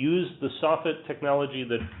use the soffit technology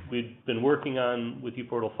that we've been working on with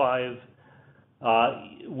uPortal 5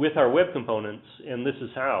 with our web components, and this is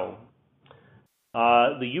how.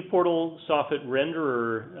 The uPortal soffit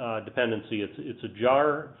renderer dependency, it's a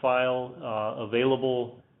jar file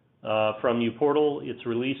available from uPortal. It's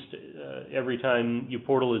released every time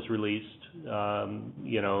uPortal is released,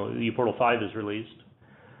 uPortal 5 is released.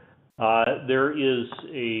 There is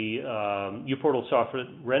a uPortal soffit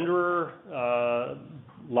renderer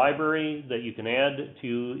library that you can add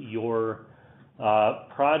to your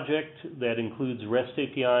project that includes REST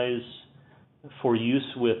APIs for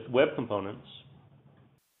use with web components.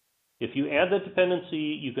 If you add that dependency,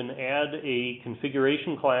 you can add a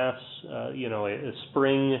configuration class, a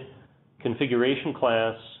Spring configuration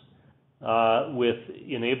class with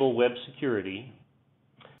enable web security.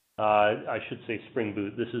 I should say Spring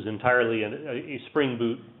Boot. This is entirely a Spring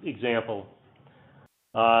Boot example.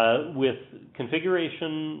 With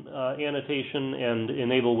configuration annotation and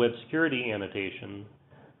enable web security annotation.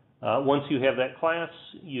 Once you have that class,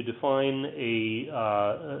 you define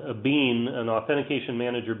a bean, an authentication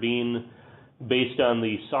manager bean, based on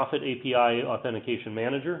the Soffit API authentication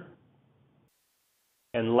manager.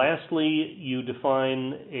 And lastly, you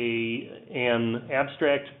define an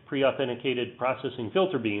abstract pre-authenticated processing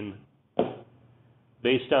filter bean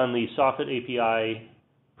based on the Soffit API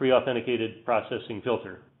pre-authenticated processing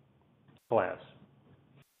filter class.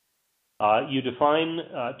 You define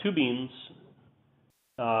two beans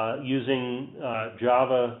using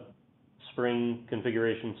Java Spring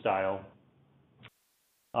configuration style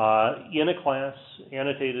in a class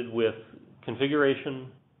annotated with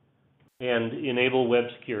configuration and enable web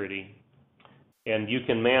security, and you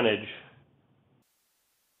can manage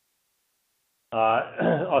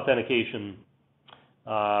authentication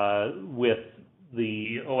with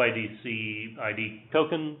the OIDC ID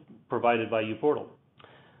token provided by uPortal.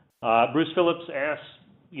 Bruce Phillips asks,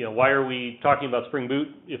 why are we talking about Spring Boot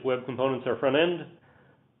if web components are front end?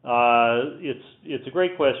 It's a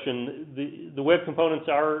great question. The web components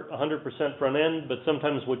are 100% front end, but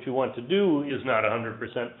sometimes what you want to do is not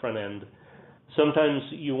 100% front end. Sometimes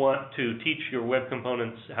you want to teach your web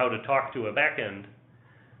components how to talk to a back end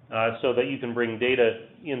so that you can bring data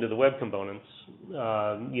into the web components,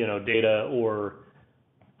 data, or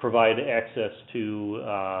provide access to,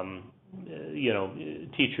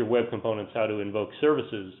 teach your web components how to invoke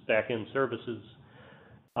services, back-end services.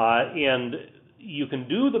 And you can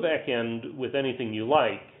do the back end with anything you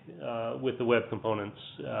like with the web components.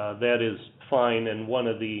 That is fine, and one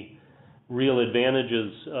of the real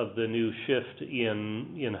advantages of the new shift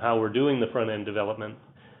in how we're doing the front-end development.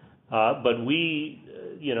 But we,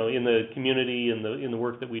 in the community, in the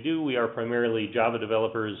work that we do, we are primarily Java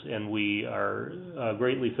developers, and we are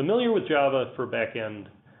greatly familiar with Java for back-end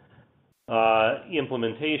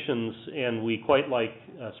implementations, and we quite like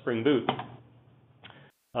Spring Boot.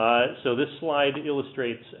 So this slide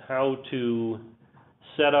illustrates how to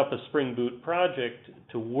set up a Spring Boot project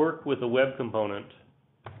to work with a web component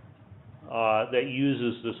that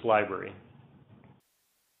uses this library.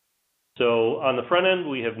 So on the front end,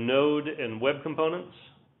 we have Node and web components,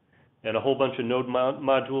 and a whole bunch of Node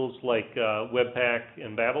modules like Webpack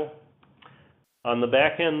and Babel. On the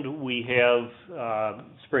back end, we have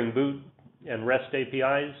Spring Boot and REST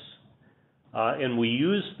APIs, and we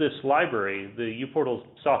use this library, the uPortal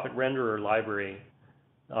Soffit Renderer library,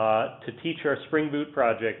 to teach our Spring Boot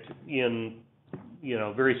project in,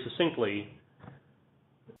 very succinctly,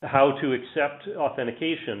 how to accept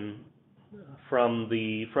authentication from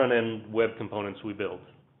the front-end web components we build.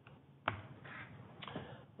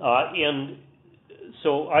 And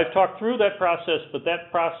so I've talked through that process, but that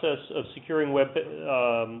process of securing web,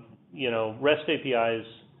 REST APIs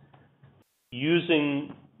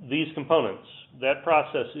using these components, that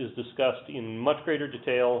process is discussed in much greater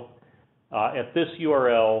detail at this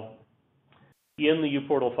URL in the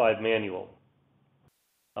uPortal 5 manual,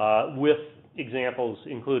 with examples,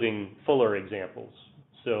 including fuller examples.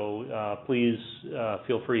 So please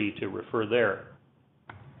feel free to refer there.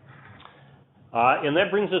 And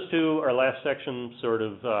that brings us to our last section, sort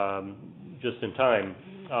of just in time,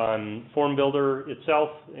 on Form Builder itself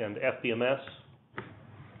and FBMS.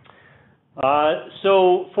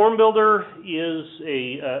 So Form Builder is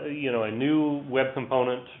a new web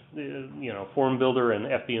component. Form Builder and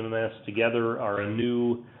FBMS together are a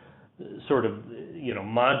new sort of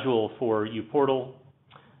module for uPortal,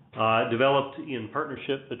 developed in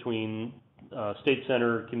partnership between State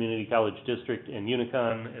Center Community College District and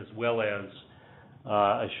Unicon, as well as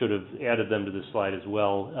I should have added them to this slide as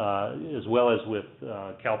well as with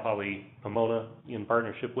Cal Poly Pomona in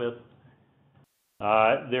partnership with.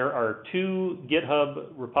 There are two GitHub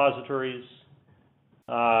repositories,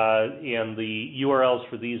 and the URLs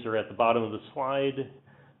for these are at the bottom of the slide.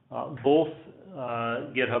 Both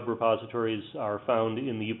GitHub repositories are found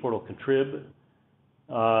in the uPortal contrib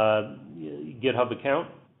GitHub account.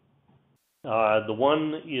 The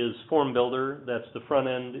one is Form Builder. That's the front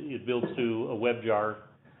end. It builds to a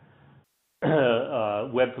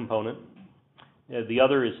WebJar web component. The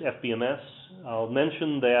other is FBMS. I'll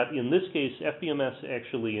mention that in this case, FBMS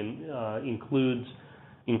actually includes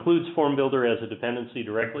Form Builder as a dependency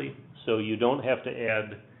directly, so you don't have to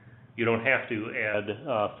add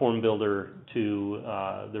Form Builder to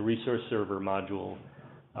the resource server module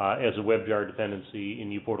as a WebJar dependency in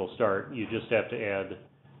uPortal Start. You just have to add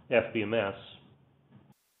FBMS.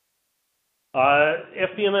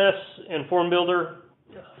 FBMS and Form Builder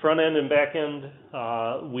front end and back end,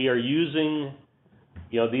 we are using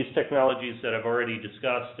these technologies that I've already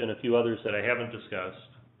discussed and a few others that I haven't discussed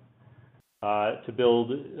to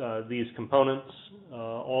build these components.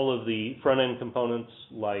 All of the front end components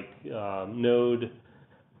like Node,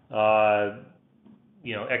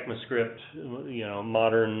 ECMAScript,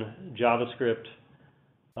 modern JavaScript,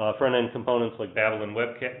 front end components like Babel and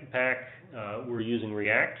Webpack. We're using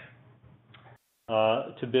React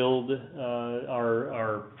to build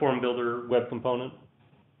our form builder web component.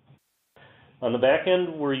 On the back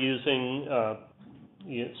end, we're using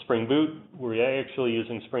Spring Boot. We're actually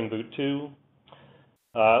using Spring Boot 2.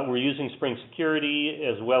 We're using Spring Security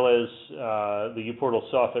as well as the uPortal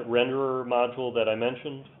soffit renderer module that I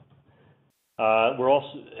mentioned.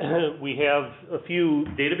 We have a few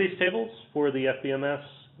database tables for the FBMS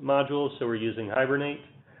module, so we're using Hibernate.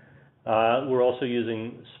 We're also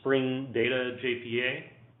using Spring Data JPA.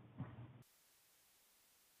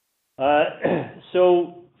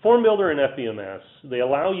 So Form Builder and FBMS, they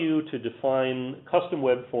allow you to define custom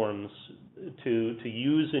web forms to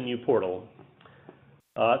use in uPortal.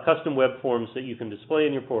 Custom web forms that you can display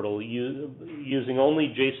in your portal using only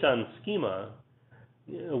JSON schema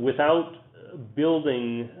without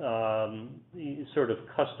building sort of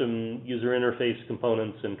custom user interface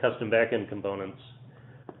components and custom backend components,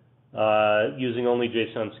 using only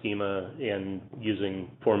JSON schema and using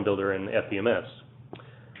Form Builder and FBMS.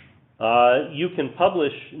 You can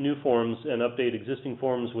publish new forms and update existing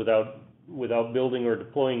forms without building or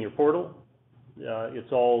deploying your portal.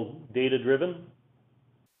 It's all data-driven.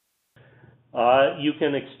 You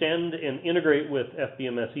can extend and integrate with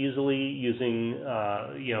FBMS easily using,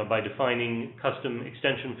 by defining custom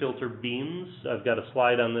extension filter beams. I've got a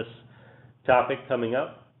slide on this topic coming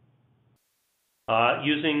up.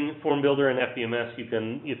 Using Form Builder and FBMS, you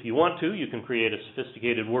can, if you want to, you can create a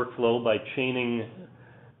sophisticated workflow by chaining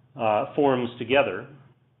forms together.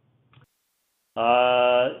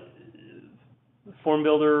 Form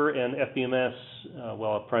Builder and FBMS,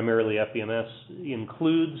 primarily FBMS,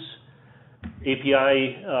 includes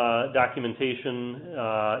API documentation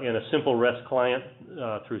and a simple REST client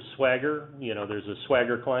through Swagger. There's a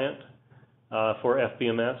Swagger client for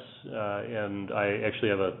FBMS, and I actually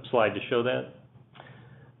have a slide to show that.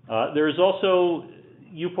 There is also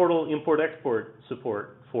uPortal import-export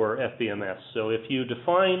support for FBMS. So if you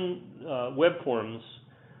define web forms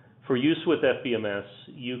for use with FBMS,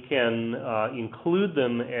 you can include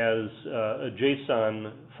them as a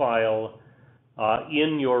JSON file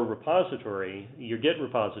in your repository, your Git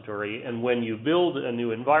repository, and when you build a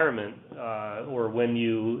new environment or when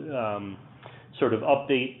you sort of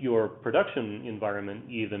update your production environment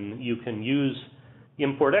even, you can use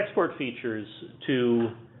import-export features to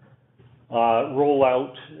roll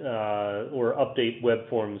out or update web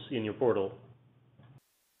forms in your portal.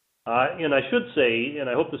 And I should say, and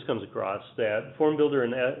I hope this comes across, that Form Builder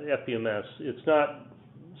and FBMS, it's not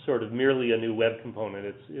sort of merely a new web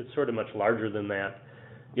component. It's sort of much larger than that.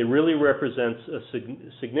 It really represents a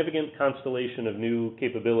significant constellation of new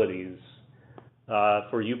capabilities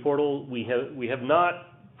for uPortal. We have not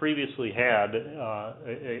previously had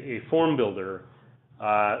a form builder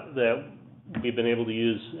that we've been able to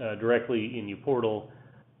use directly in uPortal.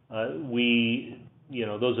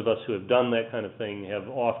 Those of us who have done that kind of thing have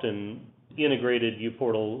often integrated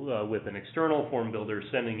uPortal with an external form builder,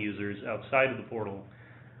 sending users outside of the portal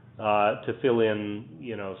to fill in,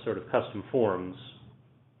 sort of custom forms.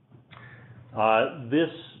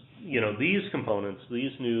 These components,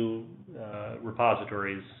 these new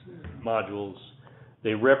repositories, modules,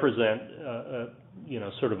 they represent,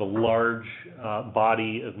 sort of a large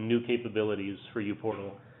body of new capabilities for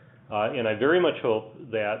uPortal. And I very much hope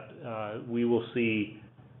that we will see,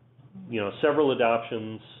 several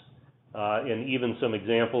adoptions and even some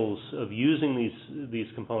examples of using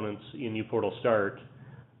these components in uPortal Start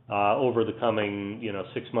over the coming,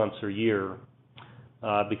 6 months or year,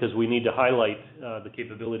 because we need to highlight the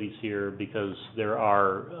capabilities here because there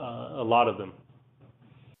are a lot of them.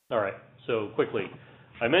 All right, so quickly.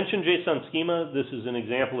 I mentioned JSON schema. This is an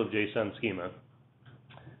example of JSON schema.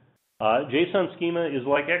 JSON schema is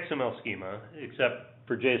like XML schema, except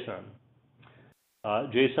for JSON.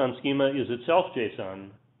 JSON schema is itself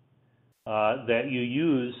JSON that you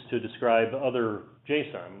use to describe other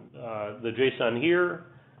JSON. The JSON here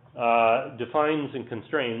defines and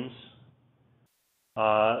constrains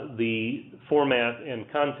the format and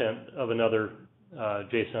content of another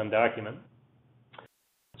JSON document.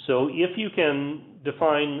 So if you can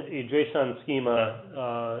define a JSON schema,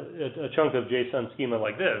 a chunk of JSON schema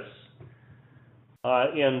like this,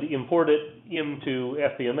 and import it into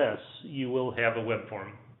FBMS, you will have a web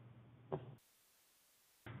form.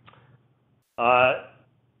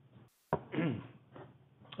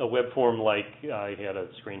 A web form like I had a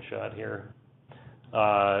screenshot here,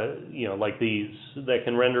 like these that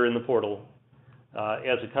can render in the portal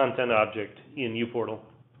as a content object in uPortal.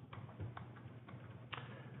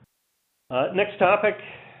 Next topic.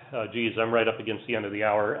 Geez, I'm right up against the end of the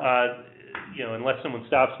hour. Unless someone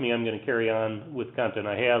stops me, I'm going to carry on with content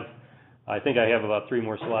I have. I think I have about 3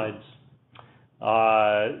 more slides.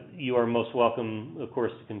 You are most welcome, of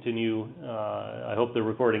course, to continue. I hope the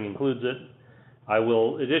recording includes it. I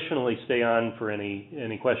will additionally stay on for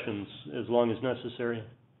any questions as long as necessary.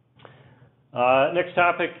 Next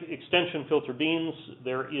topic, extension filter beans.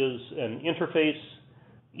 There is an interface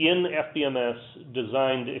in FBMS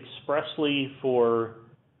designed expressly for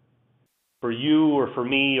you or for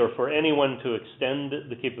me or for anyone to extend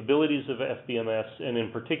the capabilities of FBMS, and in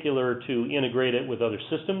particular to integrate it with other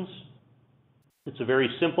systems. It's a very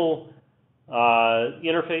simple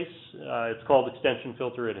interface. It's called extension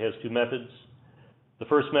filter. It has 2 methods. The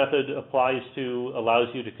first method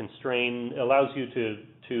allows you to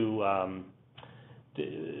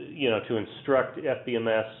instruct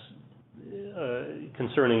FBMS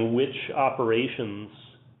concerning which operations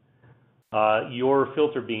your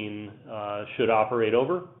filter bean should operate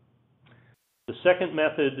over. The second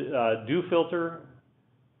method, doFilter,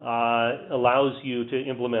 allows you to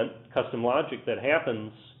implement custom logic that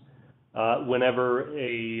happens whenever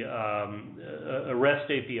a REST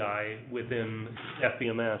API within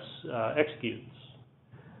FBMS executes.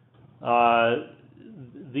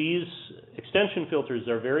 These extension filters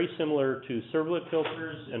are very similar to servlet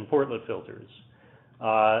filters and portlet filters.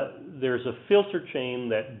 There's a filter chain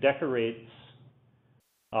that decorates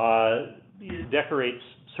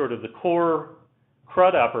sort of the core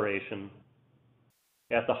CRUD operation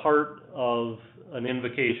at the heart of an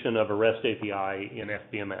invocation of a REST API in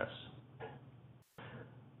FBMS.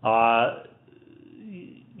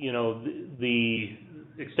 The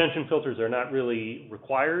extension filters are not really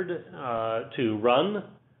required to run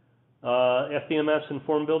FBMS in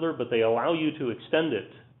Form Builder, but they allow you to extend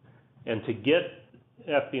it and to get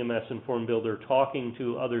FBMS in Form Builder talking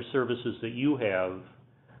to other services that you have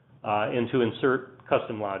and to insert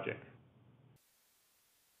custom logic.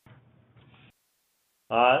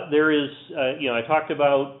 I talked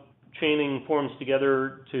about chaining forms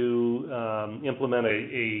together to implement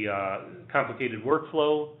a complicated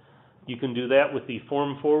workflow. You can do that with the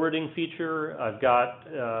form forwarding feature. I've got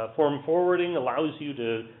form forwarding allows you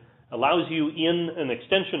in an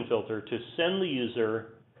extension filter to send the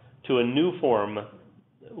user to a new form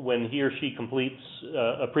when he or she completes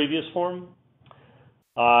a previous form.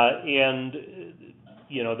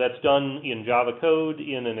 That's done in Java code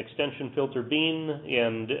in an extension filter bean,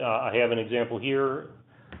 and I have an example here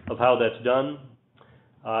of how that's done.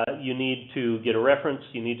 You need to get a reference.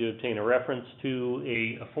 You need to obtain a reference to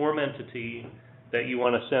a form entity that you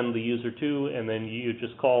want to send the user to, and then you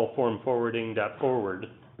just call form forwarding.forward.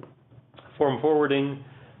 Form forwarding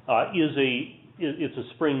it's a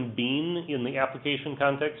Spring Bean in the application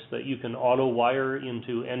context that you can auto-wire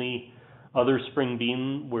into any other Spring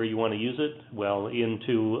Bean where you want to use it, well,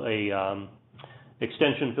 into a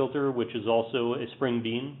extension filter, which is also a Spring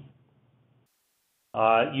Bean.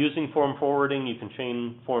 Using form forwarding, you can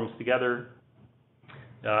chain forms together,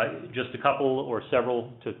 just a couple or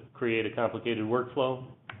several to create a complicated workflow.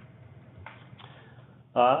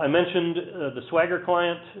 I mentioned the Swagger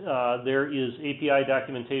client. There is API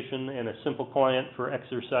documentation and a simple client for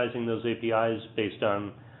exercising those APIs based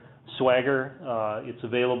on Swagger. It's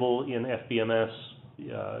available in FBMS,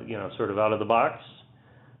 sort of out of the box.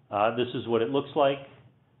 This is what it looks like.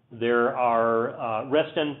 There are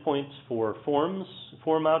REST endpoints for form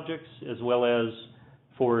objects, as well as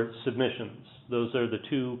for submissions. Those are the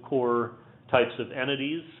 2 core types of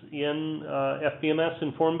entities in FBMS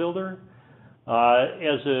and Form Builder.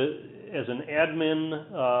 As an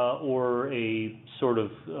admin or a sort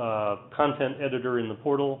of content editor in the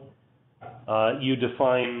portal, you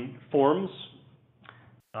define forms.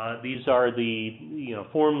 These are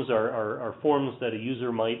forms are forms that a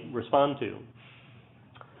user might respond to.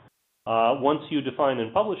 Once you define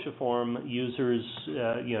and publish a form, users,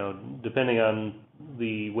 depending on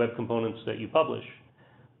the web components that you publish,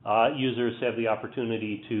 users have the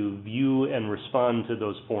opportunity to view and respond to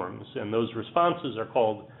those forms, and those responses are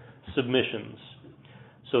called submissions.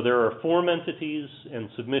 So there are form entities and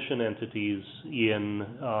submission entities in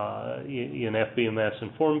FBMS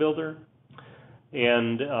and Form Builder,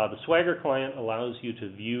 and the Swagger client allows you to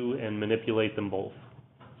view and manipulate them both.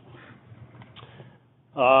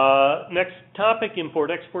 Next topic,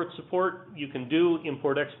 import-export support. You can do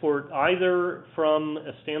import-export either from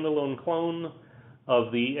a standalone clone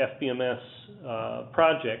of the FBMS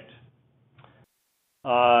project.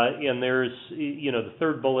 And there's, the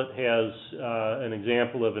third bullet has an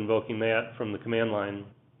example of invoking that from the command line.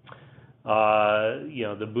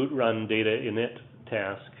 The boot run data init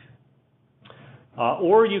task.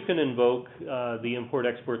 Or you can invoke the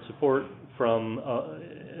import-export support from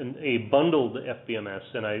a bundled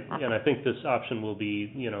FBMS, and I think this option will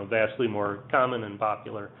be vastly more common and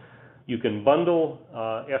popular. You can bundle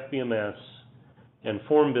FBMS and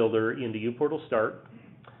Form Builder into uPortal Start.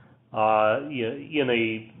 In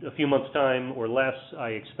a few months' time or less, I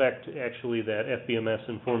expect actually that FBMS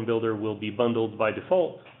and Form Builder will be bundled by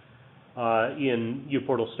default in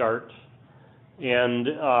uPortal Start. And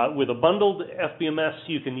with a bundled FBMS,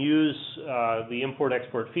 you can use the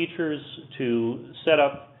import-export features to set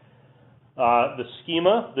up the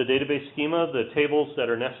schema, the database schema, the tables that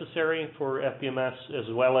are necessary for FBMS, as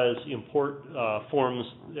well as import forms,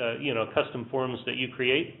 custom forms that you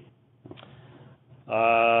create.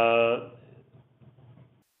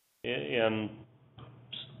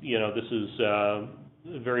 This is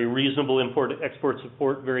very reasonable import-export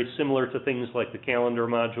support, very similar to things like the calendar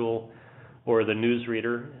module or the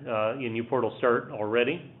newsreader in uPortal Start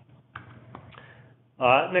already.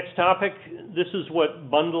 Next topic, this is what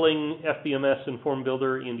bundling FBMS and Form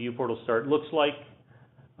Builder into uPortal Start looks like.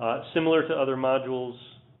 Similar to other modules,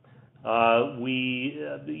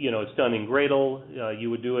 it's done in Gradle. You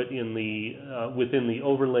would do it in within the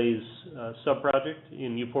overlays subproject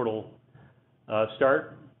in uPortal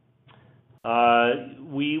Start.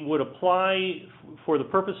 We would apply, for the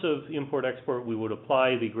purpose of import-export, we would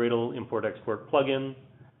apply the Gradle import-export plugin.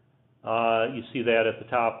 You see that at the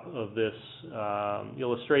top of this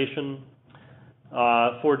illustration.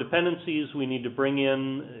 For dependencies, we need to bring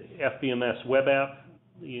in FBMS web app,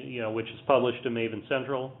 which is published to Maven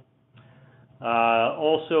Central.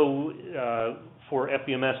 Also, for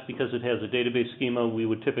FBMS, because it has a database schema, we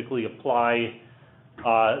would typically apply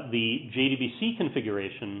the JDBC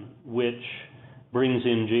configuration, which brings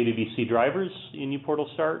in JDBC drivers in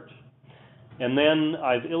uPortal Start. And then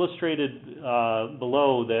I've illustrated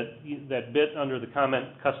below that bit under the comment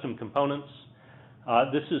custom components.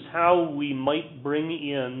 This is how we might bring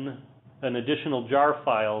in an additional jar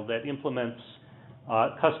file that implements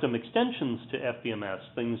custom extensions to FBMS,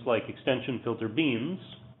 things like extension filter beans.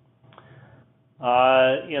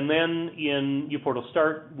 And then in uPortal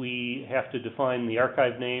Start, we have to define the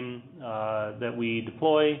archive name that we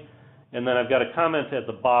deploy. And then I've got a comment at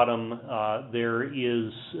the bottom. There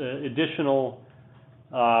is additional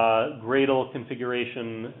Gradle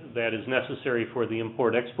configuration that is necessary for the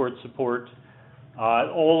import-export support.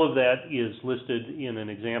 All of that is listed in an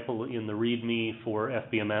example in the README for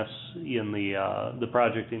FBMS in the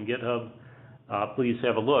project in GitHub. Please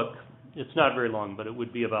have a look. It's not very long, but it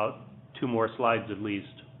would be about 2 more slides at least.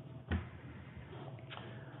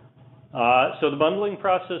 So the bundling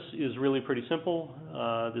process is really pretty simple.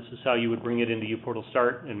 This is how you would bring it into uPortal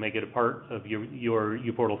Start and make it a part of your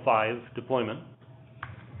uPortal 5 deployment.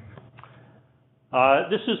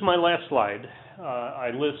 This is my last slide.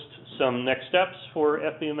 I list some next steps for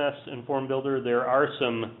FBMS and Form Builder. There are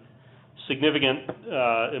some significant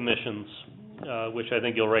omissions, which I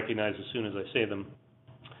think you'll recognize as soon as I say them.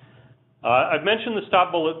 I've mentioned the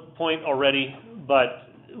stop bullet point already, but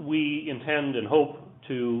we intend and hope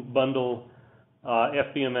to bundle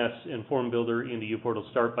FBMS and Form Builder into uPortal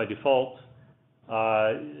Start by default.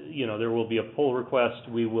 There will be a pull request.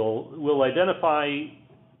 We'll identify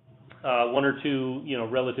 1 or 2,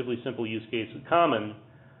 relatively simple use cases, common,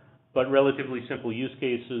 but relatively simple use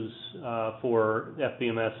cases for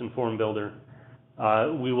FBMS and Form Builder.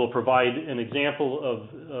 We will provide an example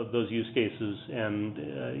of those use cases and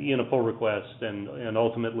in a pull request, and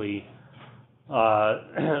ultimately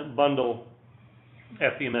bundle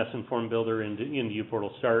FBMS and Form Builder into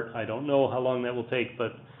uPortal Start. I don't know how long that will take,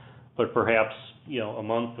 but perhaps a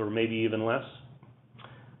month or maybe even less.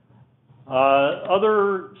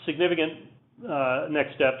 Other significant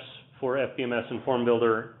next steps for FBMS and Form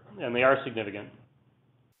Builder, and they are significant.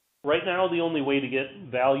 Right now, the only way to get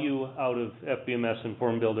value out of FBMS and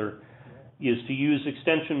Form Builder is to use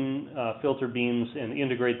extension filter beans and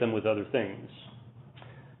integrate them with other things.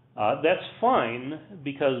 That's fine,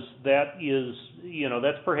 because that is,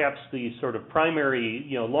 that's perhaps the sort of primary,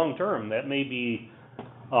 long term, that may be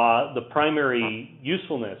the primary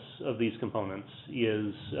usefulness of these components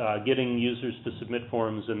is getting users to submit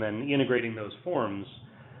forms and then integrating those forms.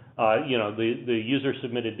 The user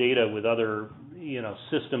submitted data with other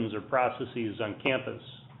systems or processes on campus.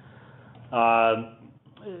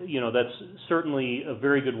 That's certainly a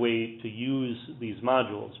very good way to use these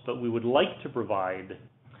modules, but we would like to provide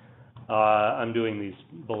I'm doing these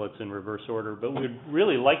bullets in reverse order, but we'd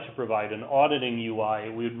really like to provide an auditing UI.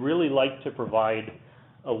 We'd really like to provide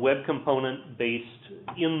a web component based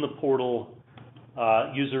in the portal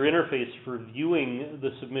user interface for viewing the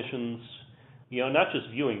submissions, not just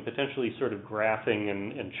viewing, potentially sort of graphing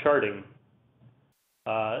and charting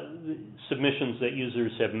submissions that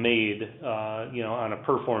users have made, on a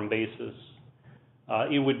per form basis.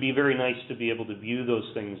 It would be very nice to be able to view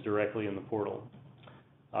those things directly in the portal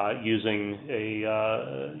using a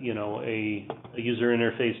user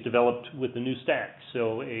interface developed with the new stack,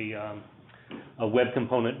 so a web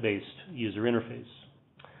component-based user interface.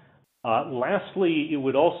 Lastly, it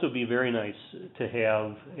would also be very nice to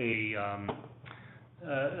have an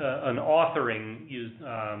authoring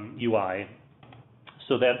UI,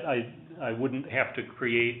 so that I wouldn't have to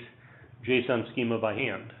create JSON schema by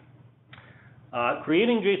hand.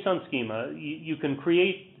 Creating JSON schema, you can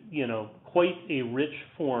create, quite a rich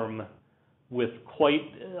form with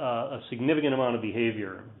quite a significant amount of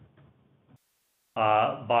behavior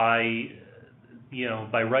by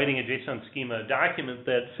writing a JSON schema document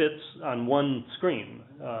that fits on one screen,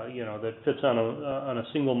 that fits on a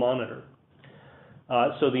single monitor.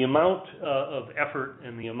 So the amount of effort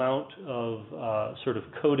and the amount of sort of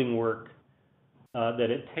coding work that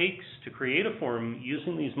it takes to create a form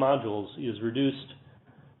using these modules is reduced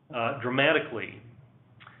dramatically,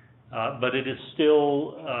 but it is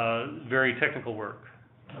still very technical work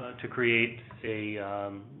to create a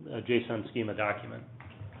JSON schema document.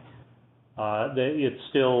 It's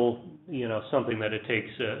still, something that it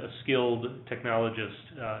takes a skilled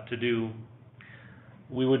technologist to do.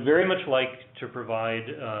 We would very much like to provide,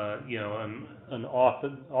 an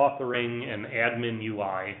authoring and admin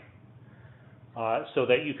UI, so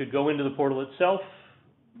that you could go into the portal itself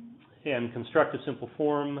and construct a simple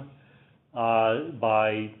form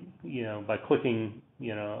by clicking,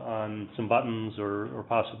 on some buttons or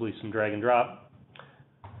possibly some drag and drop,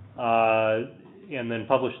 and then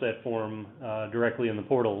publish that form directly in the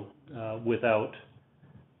portal without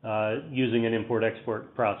using an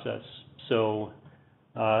import-export process. So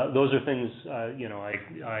those are things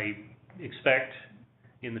I expect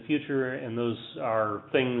in the future, and those are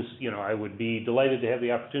things I would be delighted to have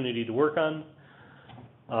the opportunity to work on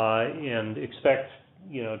and expect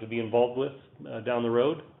to be involved with down the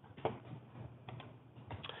road.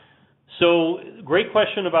 So, great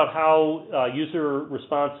question about how user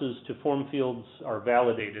responses to form fields are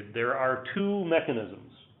validated. There are two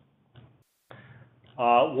mechanisms.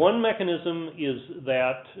 One mechanism is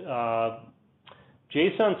that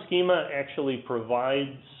JSON schema actually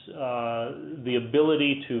provides the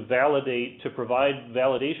ability to provide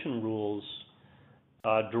validation rules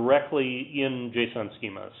directly in JSON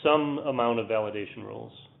schema, some amount of validation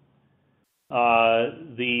rules.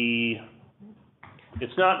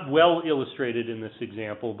 It's not well illustrated in this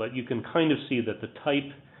example, but you can kind of see that the type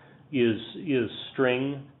is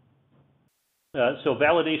string. So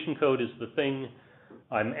validation code is the thing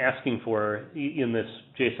I'm asking for in this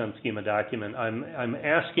JSON schema document. I'm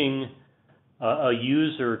asking a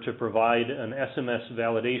user to provide an SMS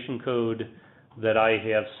validation code that I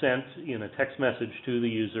have sent in a text message to the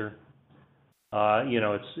user.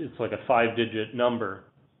 It's like a 5-digit number.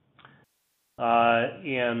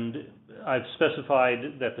 And I've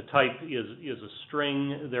specified that the type is a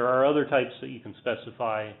string. There are other types that you can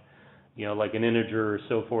specify, like an integer or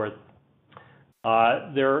so forth.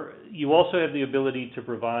 You also have the ability to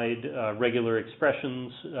provide regular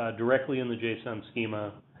expressions directly in the JSON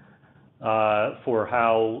schema for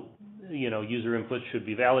how user input should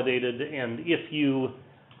be validated. And if you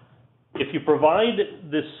provide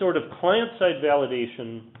this sort of client-side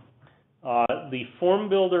validation, the form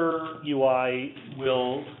builder UI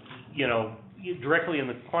will, directly in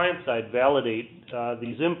the client side validate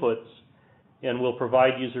these inputs, and will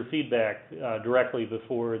provide user feedback directly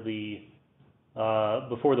before the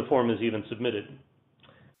form is even submitted.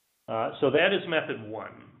 So that is method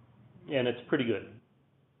one, and it's pretty good.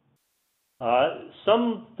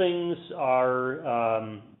 Some things are,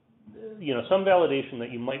 some validation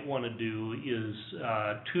that you might want to do is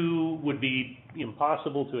would be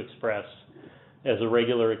impossible to express as a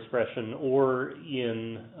regular expression or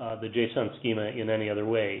in the JSON schema in any other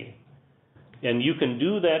way. And you can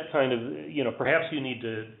do that kind of, perhaps you need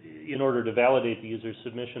to, in order to validate the user's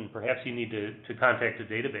submission, perhaps you need to contact a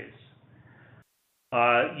database.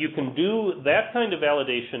 You can do that kind of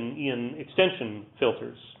validation in extension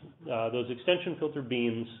filters. Those extension filter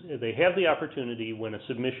beans, they have the opportunity when a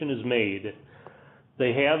submission is made,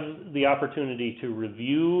 they have the opportunity to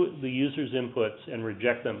review the user's inputs and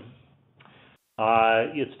reject them.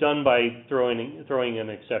 It's done by throwing an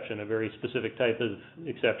exception, a very specific type of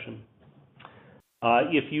exception.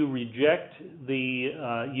 If you reject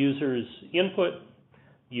the user's input,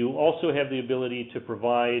 you also have the ability to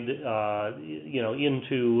provide,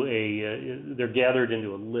 they're gathered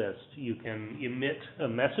into a list. You can emit a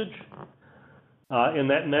message, and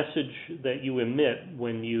that message that you emit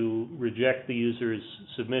when you reject the user's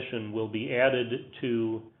submission will be added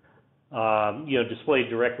to, displayed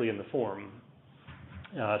directly in the form,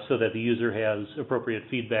 so that the user has appropriate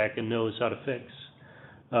feedback and knows how to fix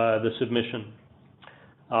the submission.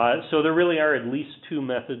 So there really are at least two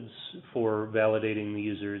methods for validating the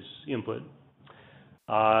user's input.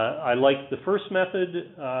 I like the first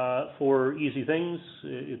method for easy things.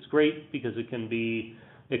 It's great because it can be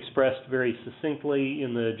expressed very succinctly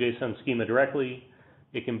in the JSON schema directly.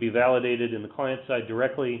 It can be validated in the client side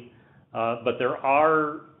directly. But there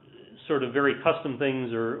are sort of very custom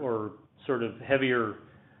things or sort of heavier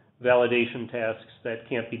validation tasks that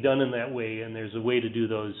can't be done in that way, and there's a way to do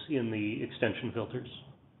those in the extension filters.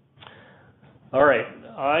 All right,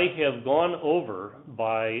 I have gone over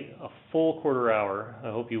by a full quarter hour. I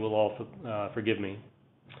hope you will all forgive me.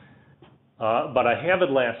 But I have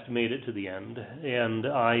at last made it to the end, and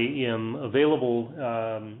I am available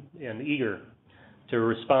and eager to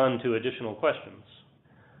respond to additional questions.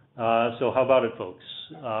 So how about it, folks?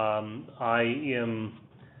 I am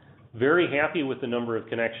very happy with the number of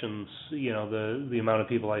connections, the amount of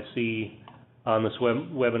people I see on this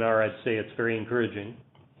webinar. I'd say it's very encouraging.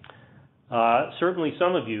 Certainly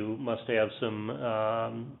some of you must have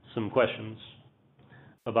some questions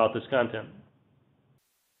about this content.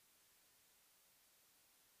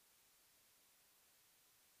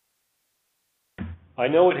 I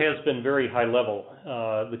know it has been very high level,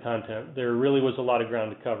 the content. There really was a lot of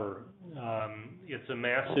ground to cover. It's a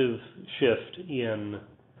massive shift in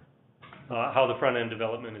how the front-end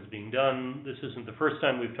development is being done. This isn't the first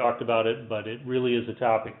time we've talked about it, but it really is a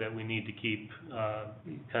topic that we need to keep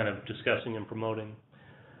kind of discussing and promoting,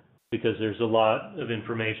 because there's a lot of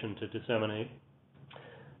information to disseminate.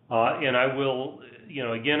 And I will,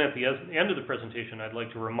 again, at the end of the presentation, I'd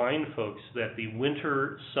like to remind folks that the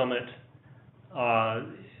Winter Summit,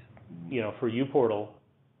 for uPortal,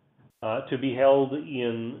 to be held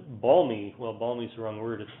in balmy, well, balmy is the wrong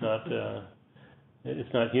word,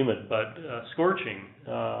 it's not humid, but scorching,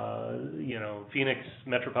 Phoenix,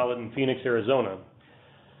 metropolitan Phoenix, Arizona.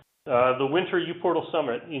 The Winter uPortal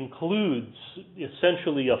Summit includes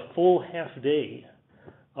essentially a full half day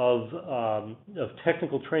of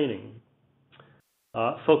technical training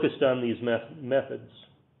focused on these methods,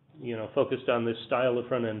 focused on this style of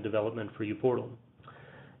front-end development for uPortal.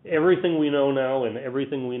 Everything we know now and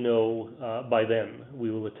everything we know by then,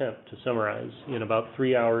 we will attempt to summarize in about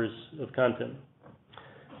 3 hours of content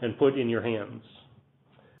and put in your hands.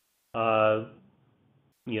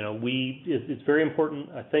 It's very important,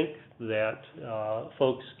 I think, that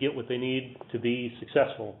folks get what they need to be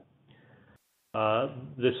successful.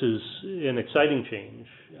 This is an exciting change.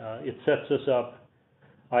 It sets us up.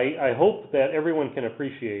 I hope that everyone can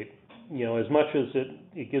appreciate, as much as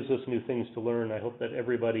it gives us new things to learn, I hope that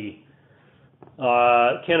everybody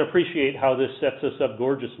can appreciate how this sets us up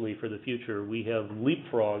gorgeously for the future. We have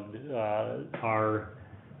leapfrogged our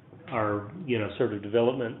sort of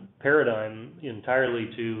development paradigm entirely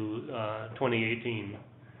to 2018,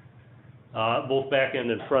 both back end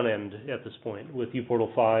and front end at this point, with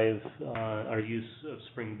uPortal 5, our use of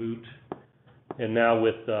Spring Boot, and now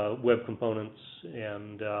with web components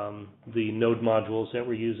and the Node modules that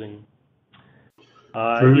we're using.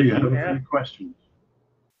 Drew, you have a few questions.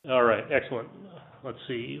 All right, excellent. Let's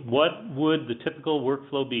see. What would the typical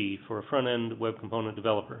workflow be for a front-end web component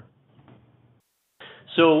developer?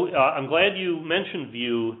 So I'm glad you mentioned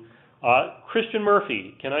Vue. Christian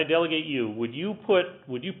Murphy, can I delegate you? Would you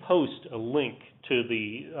post a link to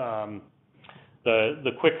the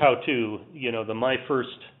quick how-to, the my first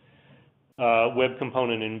web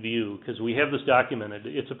component in Vue, because we have this documented.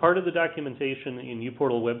 It's a part of the documentation in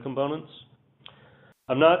uPortal Web Components.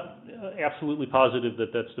 I'm not absolutely positive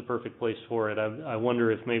that that's the perfect place for it. I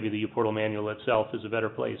wonder if maybe the uPortal manual itself is a better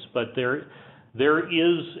place. But there's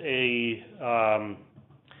a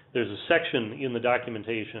section in the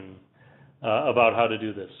documentation about how to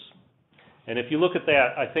do this. And if you look at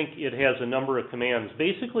that, I think it has a number of commands.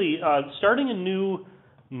 Basically, starting a new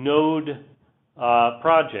Node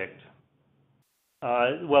project,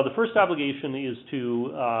 well, the first obligation is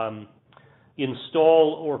to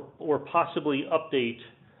install or possibly update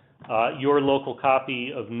your local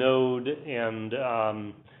copy of Node and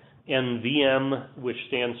NVM, which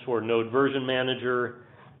stands for Node Version Manager,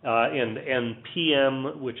 and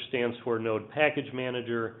NPM, which stands for Node Package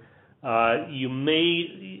Manager. You may,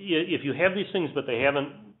 if you have these things but they haven't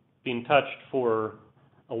been touched for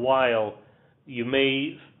a while, you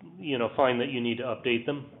may, find that you need to update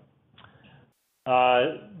them.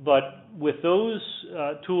 But with those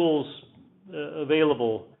tools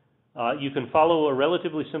available, you can follow a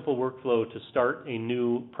relatively simple workflow to start a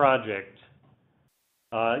new project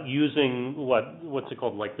using what's it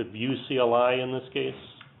called, like the View CLI in this case?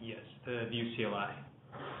 Yes, the View CLI.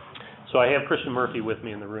 So I have Christian Murphy with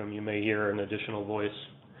me in the room. You may hear an additional voice.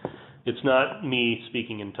 It's not me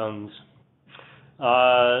speaking in tongues.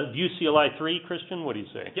 View CLI 3, Christian, what do you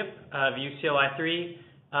say? Yep, View CLI 3.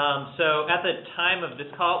 So at the time of this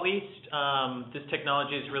call, at least, this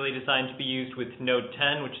technology is really designed to be used with Node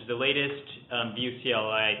 10, which is the latest, View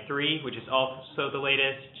CLI 3, which is also the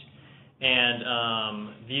latest, and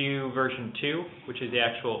View version 2, which is the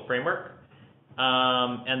actual framework.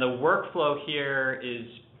 And the workflow here is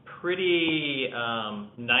pretty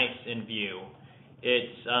nice in View.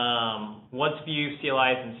 It's once View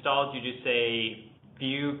CLI is installed, you just say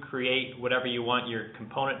View create whatever you want your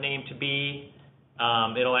component name to be.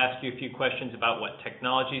 It'll ask you a few questions about what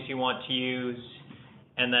technologies you want to use,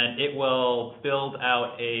 and then it will build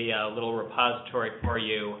out a little repository for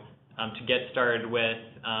you to get started with,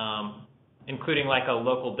 including like a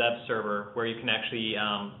local dev server where you can actually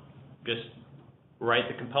just write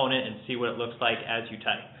the component and see what it looks like as you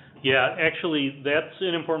type. Yeah, actually, that's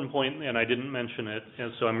an important point, and I didn't mention it,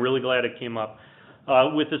 and so I'm really glad it came up.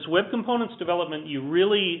 With this web components development, you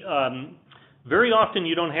really, very often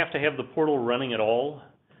you don't have to have the portal running at all.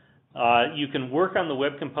 You can work on the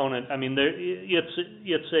web component. I mean,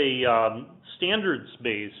 it's a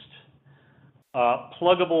standards-based,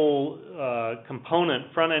 pluggable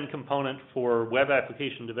component, front-end component for web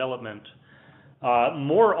application development.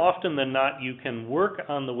 More often than not, you can work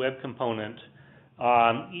on the web component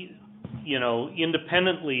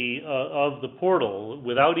independently of the portal,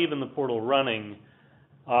 without even the portal running.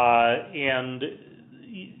 And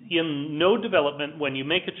in Node development, when you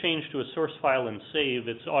make a change to a source file and save,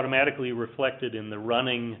 it's automatically reflected in the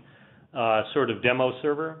running sort of demo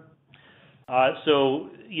server. So,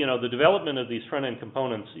 the development of these front-end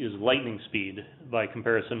components is lightning speed by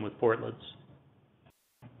comparison with portlets.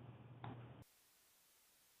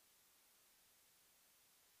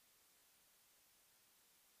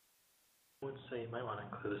 I would say you might want to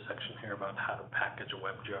include a section here about how to package a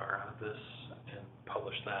WebJar out of this and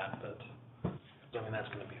publish that, but I mean that's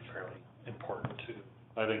going to be fairly important too.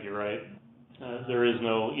 I think you're right. There is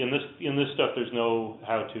no in this stuff. There's no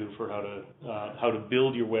how-to for how to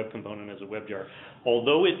build your web component as a WebJar,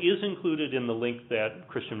 although it is included in the link that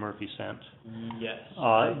Christian Murphy sent. Yes.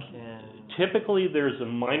 Typically, there's a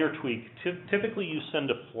minor tweak. Typically, you send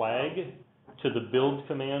a flag to the build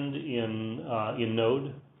command in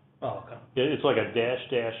Node. Oh, okay. It's like a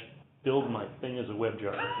dash build my thing as a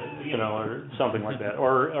WebJar, or something like that.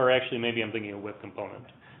 Or actually, maybe I'm thinking a web component.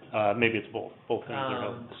 Maybe it's both. Both things are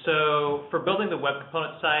held. So for building the web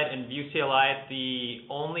component side in View CLI, the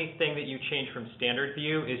only thing that you change from standard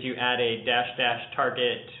view is you add a --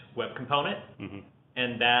 target web component,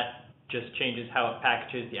 and that just changes how it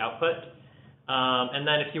packages the output. And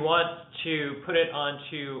then if you want to put it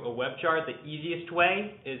onto a WebJar, the easiest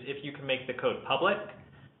way is if you can make the code public.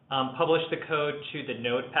 Publish the code to the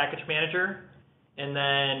Node package manager, and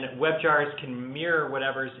then WebJars can mirror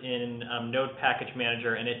whatever's in Node package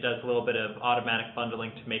manager, and it does a little bit of automatic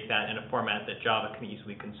bundling to make that in a format that Java can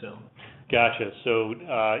easily consume. Gotcha. So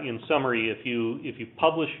in summary, if you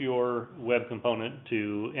publish your web component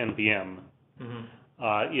to NPM,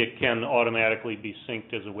 it can automatically be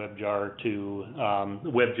synced as a WebJar to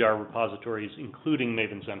WebJar repositories, including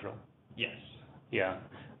Maven Central. Yes. Yeah,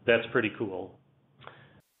 that's pretty cool.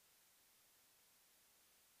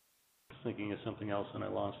 Thinking of something else and I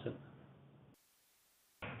lost it.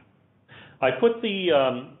 I put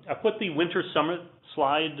the Winter Summit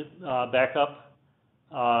slide back up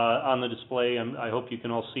on the display, and I hope you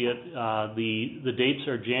can all see it. The dates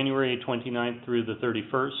are January 29th through the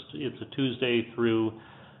 31st. It's a Tuesday through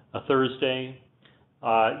a Thursday.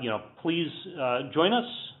 Please join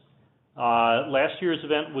us. Last year's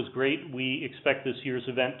event was great. We expect this year's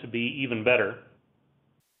event to be even better.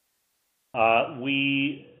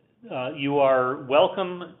 You are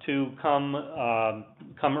welcome to come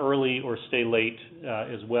early or stay late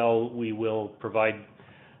as well. We will provide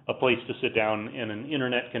a place to sit down and an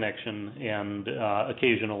internet connection and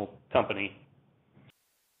occasional company.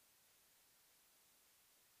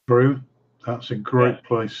 Drew, that's a great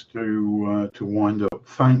place to wind up.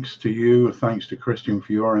 Thanks to you, thanks to Christian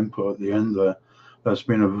for your input at the end there. That's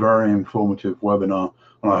been a very informative webinar,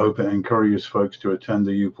 and I hope it encourages folks to attend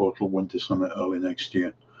the uPortal Winter Summit early next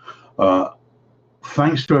year.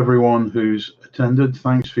 Thanks to everyone who's attended.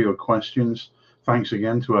 Thanks for your questions. Thanks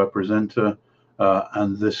again to our presenter.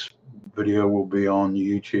 And this video will be on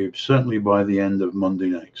YouTube certainly by the end of Monday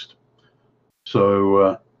next.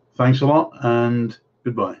 So thanks a lot and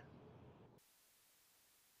goodbye.